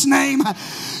Jesus' name.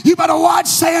 You better watch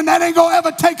saying that ain't gonna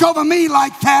ever take over me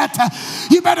like that.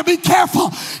 You better be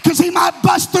careful because he might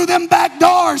bust through them back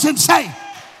doors and say,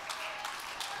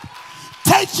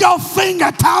 take your finger,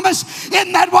 Thomas.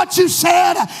 Isn't that what you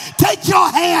said? Take your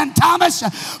hand, Thomas.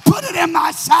 Put it in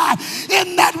my side.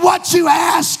 Isn't that what you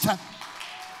asked?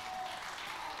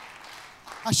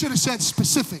 I should have said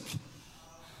specific.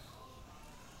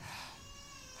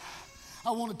 I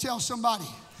want to tell somebody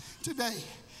today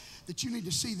that you need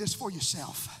to see this for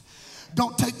yourself.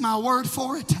 Don't take my word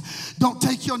for it. Don't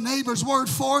take your neighbor's word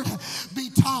for it.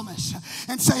 Be Thomas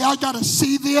and say, I got to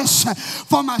see this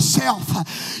for myself.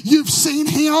 You've seen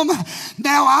him.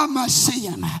 Now I must see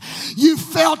him. You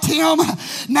felt him.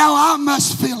 Now I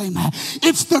must feel him.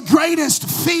 It's the greatest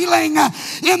feeling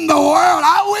in the world.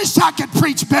 I wish I could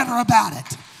preach better about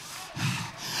it.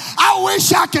 I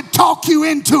wish I could talk you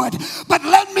into it. But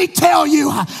let me tell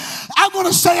you, I'm going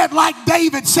to say it like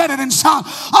David said it in Psalm.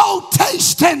 Oh,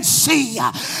 taste and see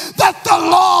that the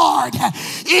Lord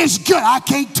is good. I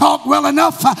can't talk well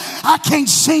enough. I can't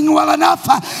sing well enough.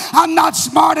 I'm not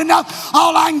smart enough.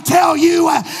 All I can tell you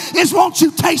is won't you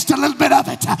taste a little bit of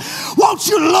it? Won't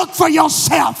you look for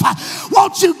yourself?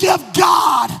 Won't you give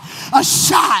God a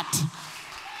shot?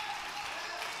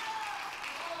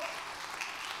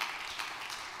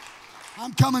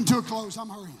 I'm coming to a close. I'm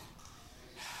hurrying.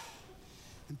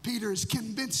 And Peter is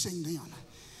convincing them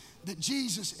that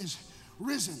Jesus is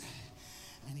risen.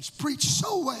 And he's preached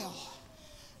so well.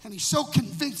 And he's so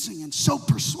convincing and so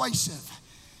persuasive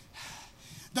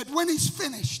that when he's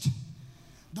finished,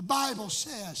 The Bible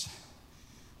says,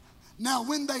 now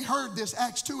when they heard this,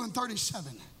 Acts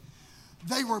 2:37,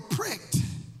 they were pricked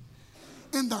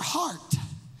in their heart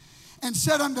and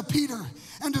said unto Peter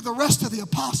and to the rest of the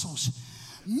apostles,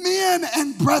 men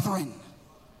and brethren,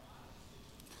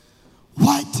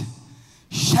 what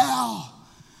shall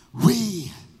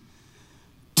we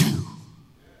do?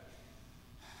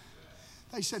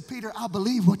 They said, Peter, I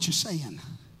believe what you're saying.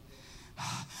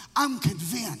 I'm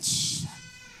convinced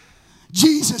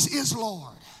Jesus is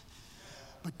Lord.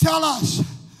 But tell us,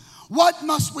 what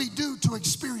must we do to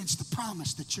experience the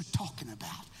promise that you're talking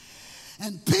about?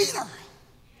 And Peter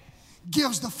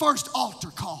gives the first altar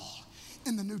call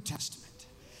in the New Testament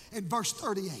in verse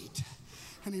 38.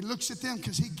 And he looks at them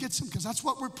because he gets them, because that's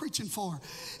what we're preaching for,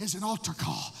 is an altar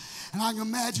call. And I can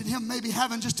imagine him maybe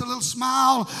having just a little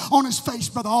smile on his face,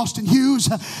 Brother Austin Hughes.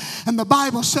 And the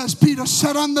Bible says Peter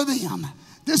said unto them,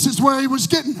 this is where he was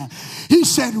getting at. He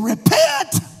said,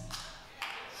 repent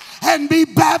and be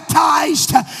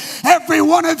baptized, every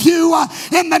one of you,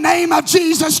 in the name of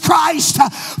Jesus Christ,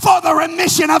 for the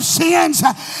remission of sins,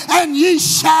 and ye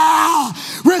shall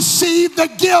receive the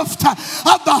gift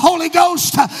of the Holy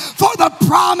Ghost, for the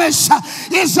promise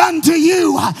is unto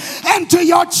you and to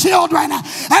your children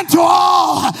and to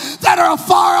all that are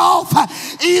afar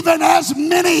off, even as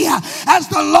many as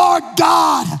the Lord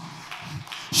God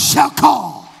shall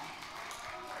call.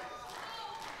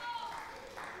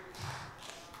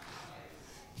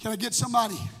 Can I get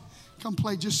somebody? Come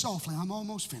play just softly. I'm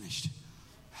almost finished.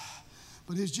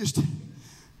 But it's just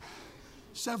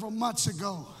several months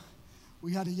ago,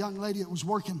 we had a young lady that was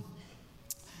working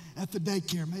at the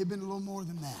daycare. May have been a little more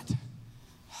than that.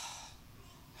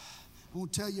 I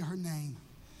won't tell you her name.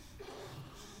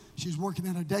 She was working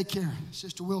at a daycare,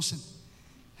 Sister Wilson.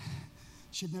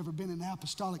 She had never been in an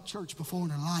apostolic church before in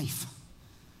her life.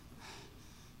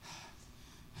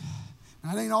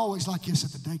 Now, it ain't always like this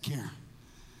at the daycare.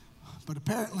 But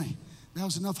apparently, there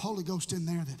was enough Holy Ghost in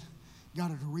there that got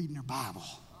her to reading her Bible.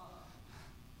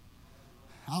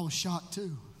 I was shocked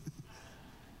too.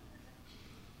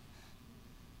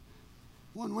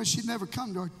 One wish she'd never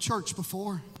come to our church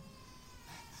before.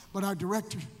 But our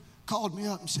director called me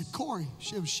up and said, Cory,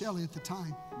 she was Shelley at the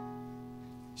time.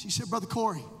 She said, Brother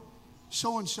Cory,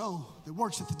 so-and-so that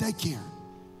works at the daycare,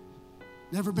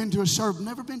 never been to a service,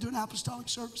 never been to an apostolic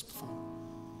service before.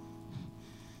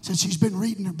 Said she's been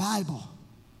reading her Bible,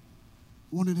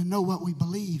 wanted to know what we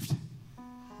believed.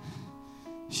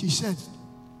 She said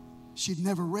she'd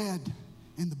never read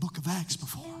in the book of Acts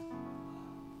before.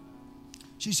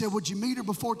 She said, would you meet her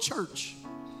before church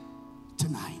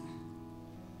tonight?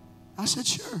 I said,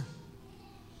 sure.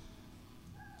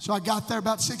 So I got there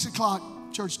about 6 o'clock.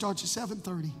 Church starts at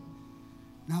 7:30.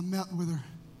 And I met with her.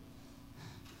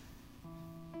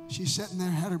 She's sitting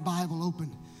there, had her Bible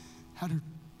open, had her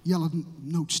yellow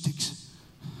note sticks,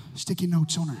 sticky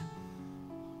notes on her,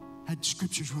 had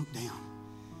scriptures wrote down.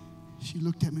 She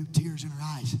looked at me with tears in her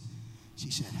eyes.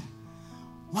 She said,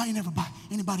 why ain't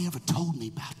anybody ever told me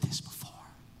about this before?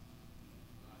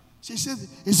 She said,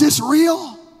 is this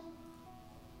real?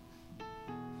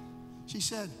 She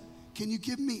said, can you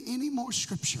give me any more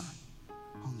scripture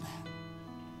on that?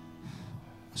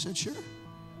 I said, sure.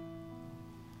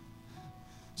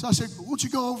 So I said, won't you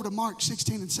go over to Mark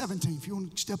 16 and 17 if you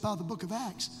want to step out of the book of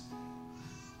Acts?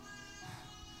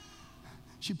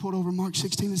 She pulled over Mark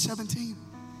 16 and 17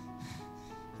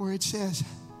 where it says,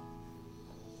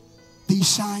 these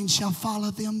signs shall follow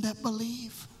them that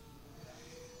believe.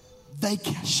 They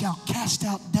shall cast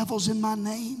out devils in my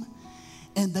name,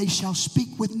 and they shall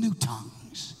speak with new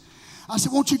tongues. I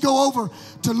said, won't you go over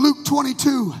to Luke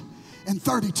 22 and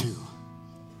 32.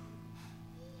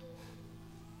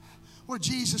 Where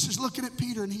Jesus is looking at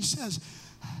Peter and he says,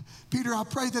 Peter, I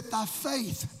pray that thy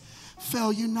faith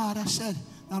fail you not. I said,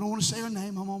 I don't want to say her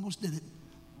name. I almost did it.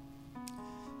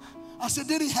 I said,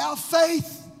 did he have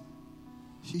faith?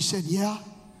 She said, yeah.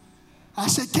 I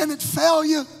said, can it fail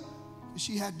you?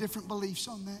 She had different beliefs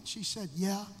on that. She said,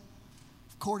 yeah,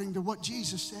 according to what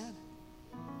Jesus said.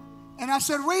 And I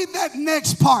said, read that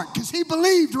next part, because he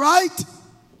believed, right?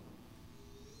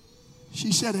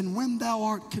 She said, and when thou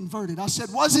art converted. I said,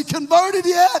 was he converted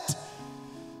yet?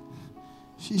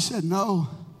 She said, no.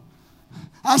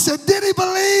 I said, did he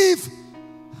believe?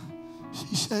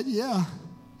 She said, yeah.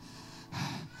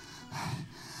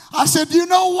 I said, do you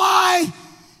know why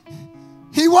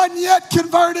he wasn't yet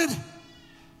converted?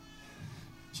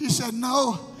 She said,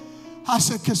 no. I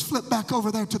said, because flip back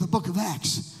over there to the book of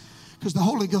Acts, because the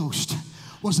Holy Ghost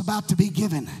was about to be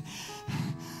given.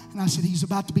 And I said, he's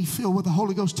about to be filled with the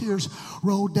Holy Ghost. Tears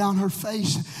rolled down her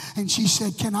face. And she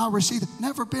said, can I receive it?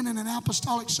 Never been in an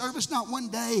apostolic service, not one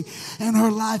day in her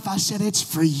life. I said, it's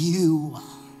for you.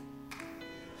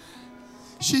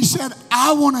 She said,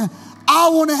 I want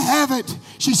to have it.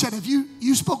 She said, have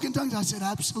you spoken in tongues? I said,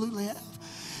 I absolutely have.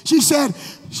 She said,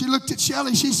 she looked at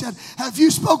Shelley. She said, have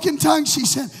you spoken tongues? She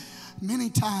said, many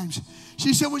times.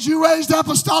 She said, was you raised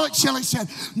apostolic? Shelley said,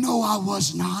 no, I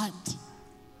was not.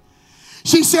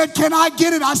 She said, can I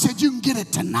get it? I said, you can get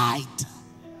it tonight.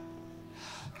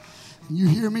 You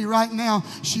hear me right now?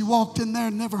 She walked in there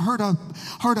and never heard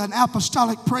an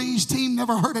apostolic praise team,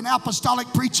 never heard an apostolic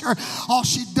preacher. All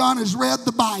she'd done is read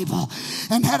the Bible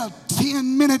and had a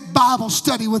 10-minute Bible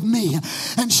study with me.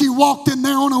 And she walked in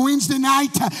there on a Wednesday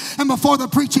night, and before the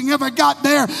preaching ever got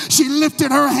there, she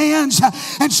lifted her hands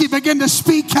and she began to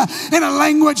speak in a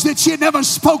language that she had never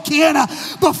spoken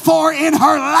before in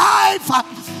her life.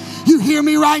 You hear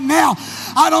me right now?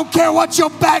 I don't care what your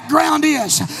background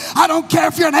is. I don't care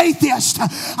if you're an atheist.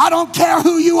 I don't care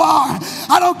who you are.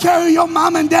 I don't care who your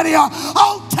mom and daddy are.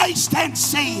 Oh, taste and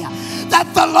see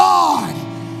that the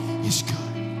Lord is good.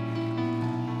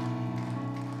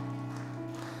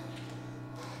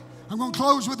 I'm going to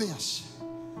close with this.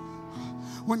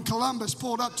 When Columbus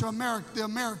pulled up to the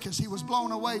Americas, he was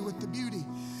blown away with the beauty.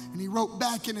 And he wrote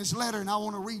back in his letter, and I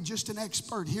want to read just an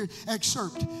excerpt.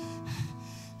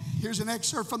 Here's an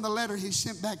excerpt from the letter he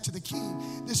sent back to the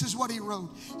king. This is what he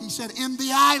wrote. He said, in the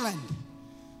island,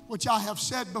 which I have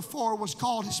said before was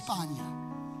called Hispania,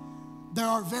 there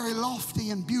are very lofty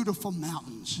and beautiful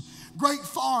mountains, great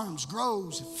farms,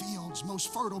 groves, fields,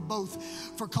 most fertile both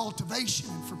for cultivation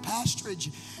and for pasturage,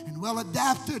 and well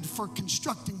adapted for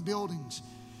constructing buildings.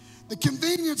 The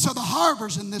convenience of the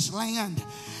harbors in this land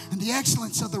and the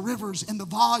excellence of the rivers in the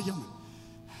volume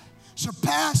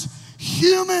surpass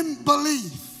human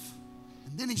belief.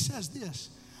 And then he says this,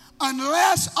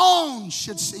 unless on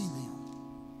should see them.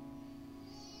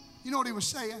 You know what he was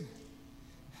saying?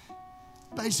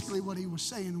 Basically what he was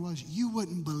saying was, you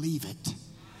wouldn't believe it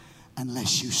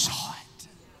unless you saw it.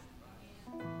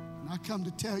 And I come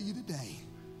to tell you today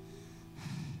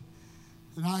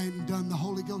that I ain't done the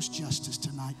Holy Ghost justice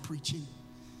tonight preaching.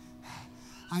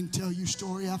 I can tell you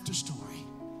story after story,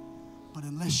 but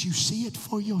unless you see it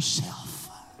for yourself,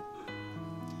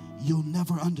 you'll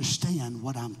never understand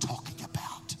what I'm talking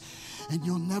about. And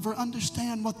you'll never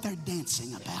understand what they're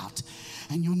dancing about.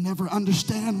 And you'll never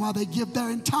understand why they give their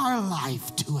entire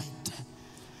life to it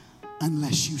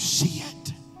unless you see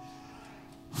it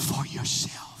for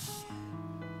yourself.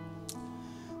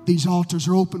 These altars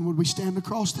are open when we stand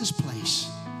across this place.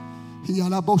 I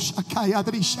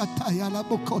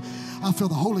feel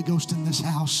the Holy Ghost in this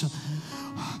house.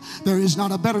 There is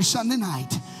not a better Sunday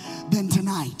night than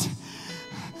tonight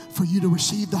for you to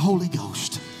receive the Holy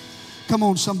Ghost. Come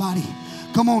on, somebody.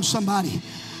 Come on, somebody.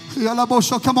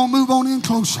 Come on, move on in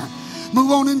closer.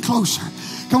 Move on in closer.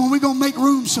 Come on, we're going to make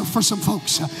room for some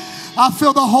folks. I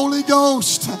feel the Holy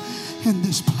Ghost in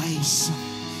this place.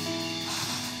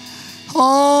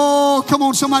 Oh, come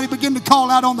on, somebody begin to call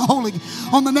out on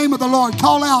the name of the Lord.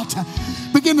 Call out.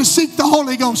 Begin to seek the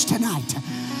Holy Ghost tonight.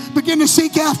 Begin to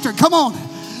seek after. Come on.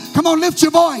 Come on, lift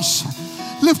your voice.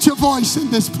 Lift your voice in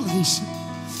this place.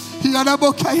 I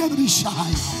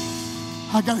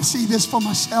got to see this for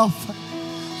myself.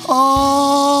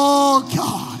 Oh,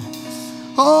 God.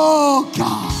 Oh,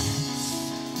 God.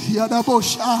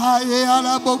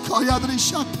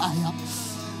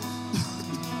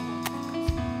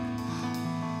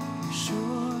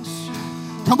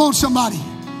 Come on, somebody.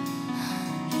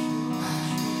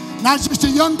 Not just a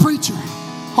young preacher.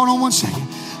 Hold on one second.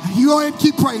 You go ahead and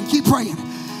keep praying. Keep praying.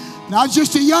 Not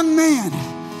just a young man.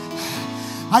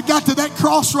 I got to that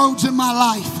crossroads in my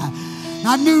life. And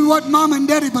I knew what mom and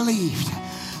daddy believed.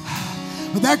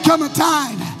 But there come a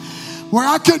time where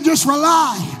I couldn't just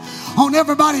rely on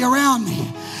everybody around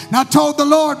me. And I told the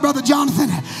Lord, Brother Jonathan,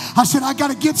 I said, I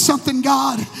got to get something,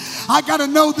 God. I got to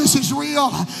know this is real.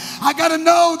 I got to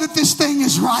know that this thing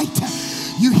is right.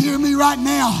 You hear me right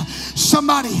now?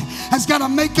 Somebody has got to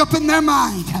make up in their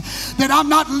mind that I'm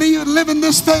not living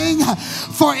this thing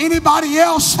for anybody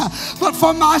else, but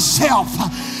for myself.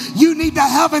 You need to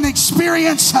have an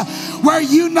experience where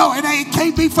you know it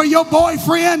can't be for your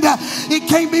boyfriend. It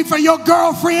can't be for your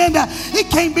girlfriend. It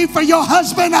can't be for your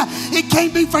husband. It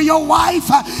can't be for your wife.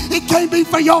 It can't be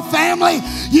for your family.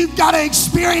 You've got to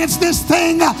experience this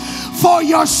thing for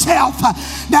yourself.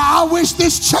 Now, I wish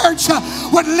this church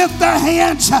would lift their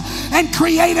hands and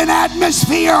create an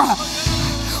atmosphere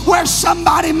where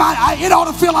somebody might, it ought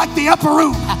to feel like the upper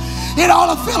room. It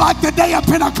ought to feel like the day of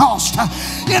Pentecost.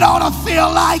 It ought to feel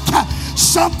like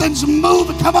Something's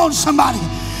moving. Come on, somebody.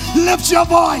 Lift your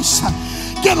voice.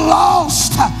 Get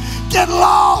lost. Get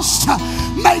lost.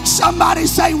 Make somebody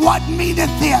say, what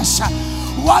meaneth this?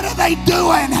 What are they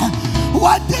doing?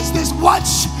 What is this? What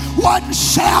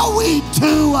shall we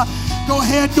do? Go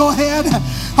ahead, go ahead.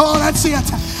 Oh, that's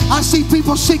it. I see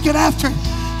people seeking after.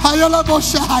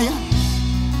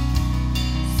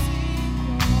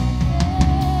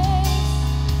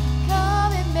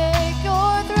 Come and make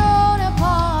your throne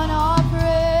upon our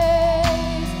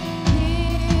praise.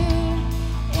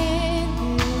 Here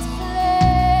in this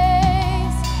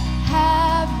place,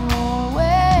 have your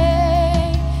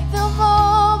way. The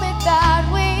moment that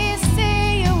we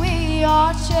see you, we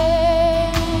are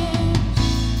changed.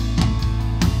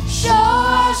 Show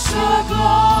us your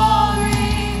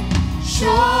glory. Show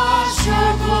us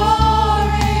your glory.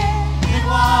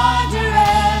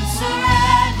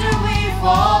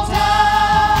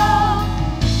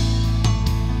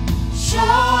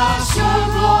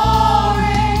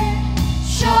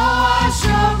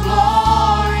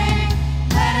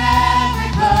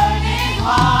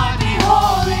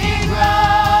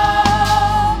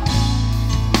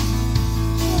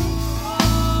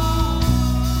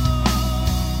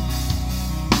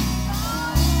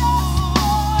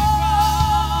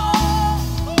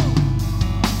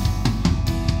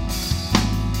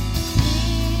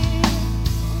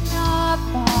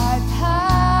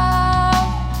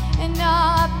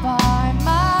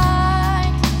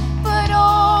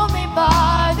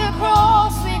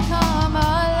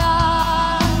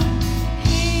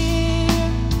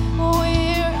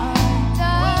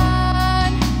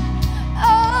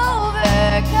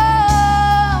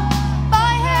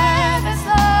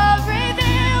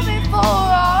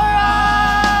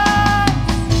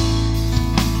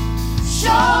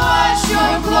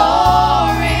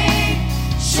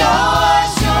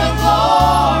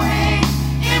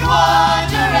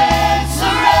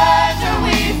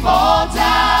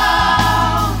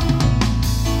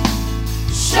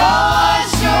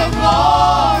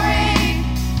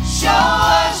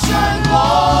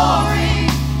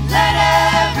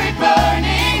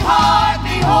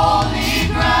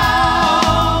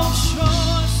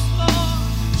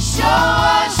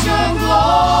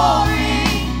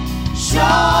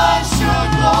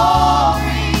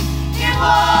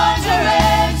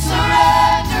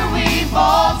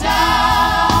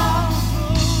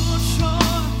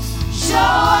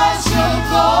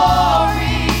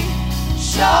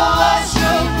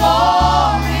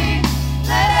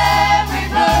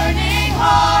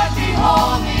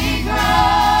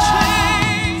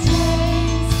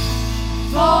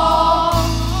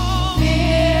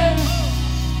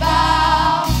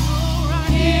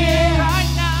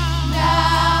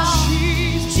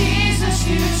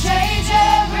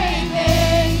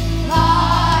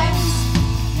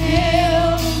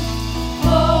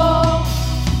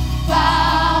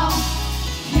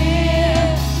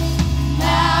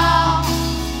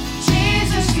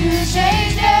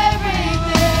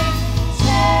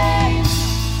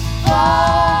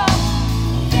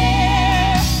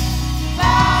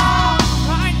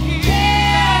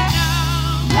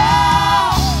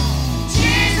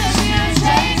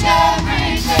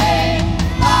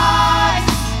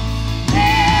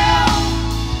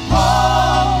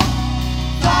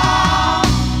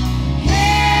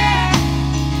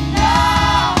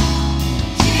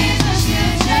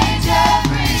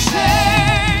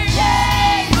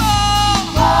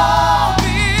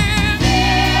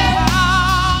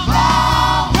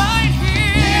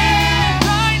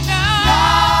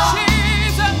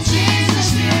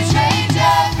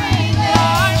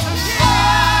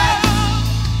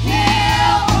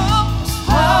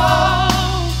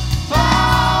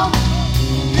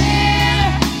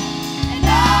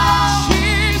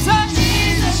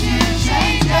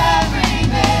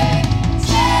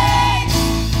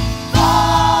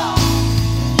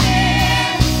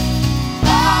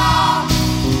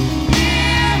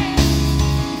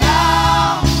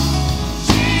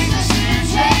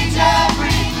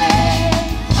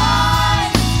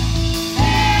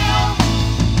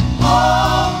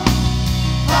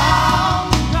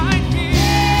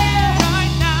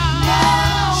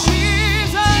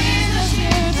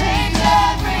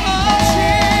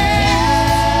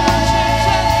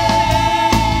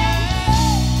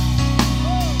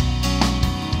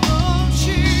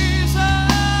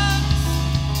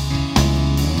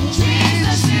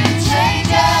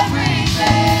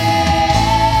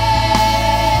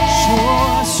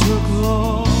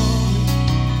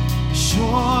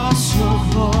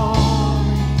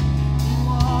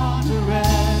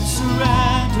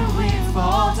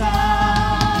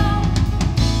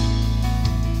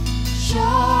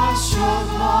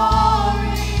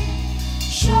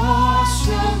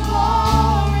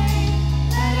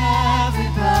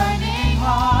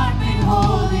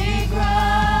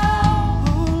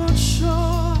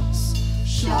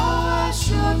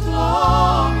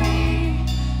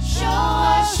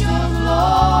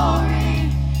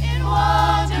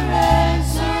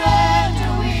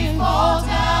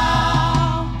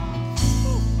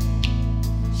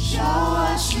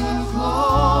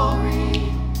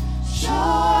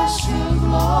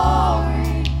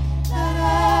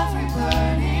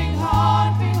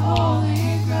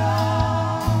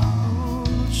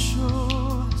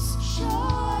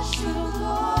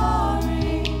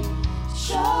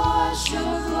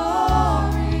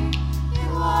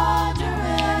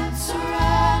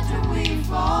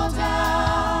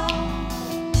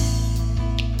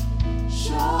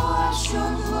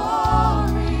 your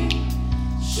glory.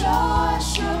 Show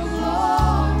us your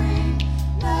glory.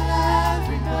 Let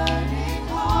every burning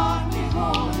heart be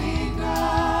holy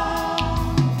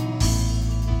ground.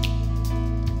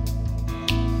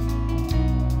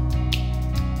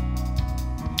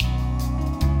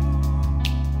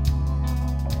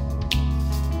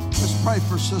 Let's pray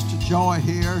for Sister Joy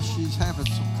here. She's having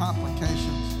some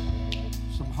complications,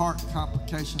 some heart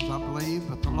complications, I believe,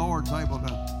 but the Lord's able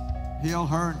to heal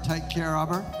her and take care of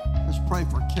her. Let's pray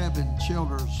for Kevin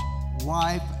Childers'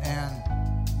 wife and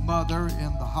mother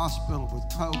in the hospital with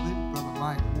COVID. Brother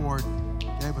Mike Ward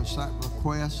gave us that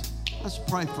request. Let's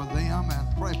pray for them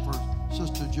and pray for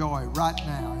Sister Joy right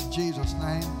now in Jesus'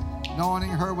 name,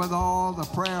 anointing her with all the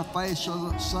prayer of faith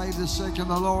shall save the sick, and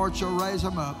the Lord shall raise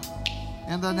them up.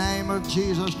 In the name of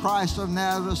Jesus Christ of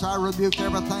Nazareth, I rebuke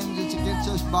everything that's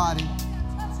against this body.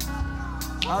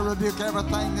 I rebuke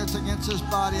everything that's against this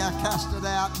body. I cast it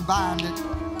out and bind it.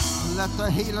 Let the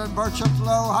healing virtue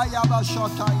flow.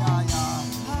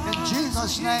 In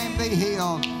Jesus' name be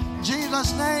healed. In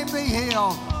Jesus' name be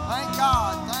healed. Thank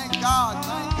God, thank God,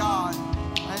 thank God,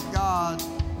 thank God.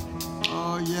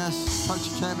 Oh yes,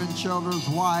 touch Kevin Childers'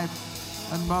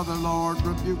 wife and mother, Lord.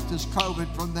 Rebuke this COVID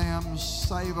from them.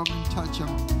 Save them and touch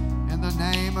them. In the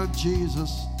name of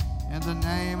Jesus. In the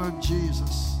name of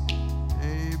Jesus.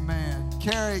 Amen.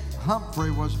 Carrie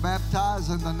Humphrey was baptized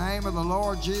in the name of the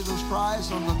Lord Jesus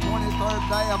Christ on the 23rd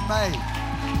day of May,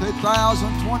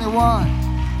 2021.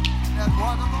 Isn't that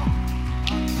wonderful?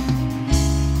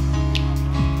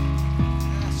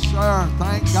 Yes, sir.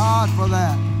 Thank God for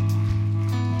that.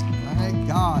 Thank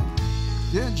God.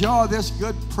 Did you enjoy this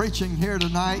good preaching here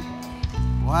tonight?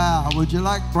 Wow. Would you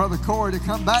like Brother Cory to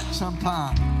come back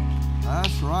sometime?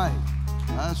 That's right.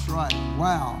 That's right.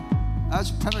 Wow. That's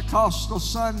Pentecostal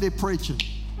Sunday preaching.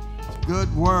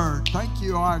 Good word. Thank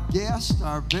you, our guests,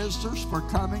 our visitors, for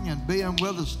coming and being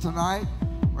with us tonight.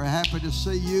 We're happy to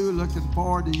see you. Looking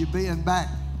forward to you being back.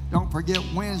 Don't forget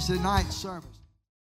Wednesday night service.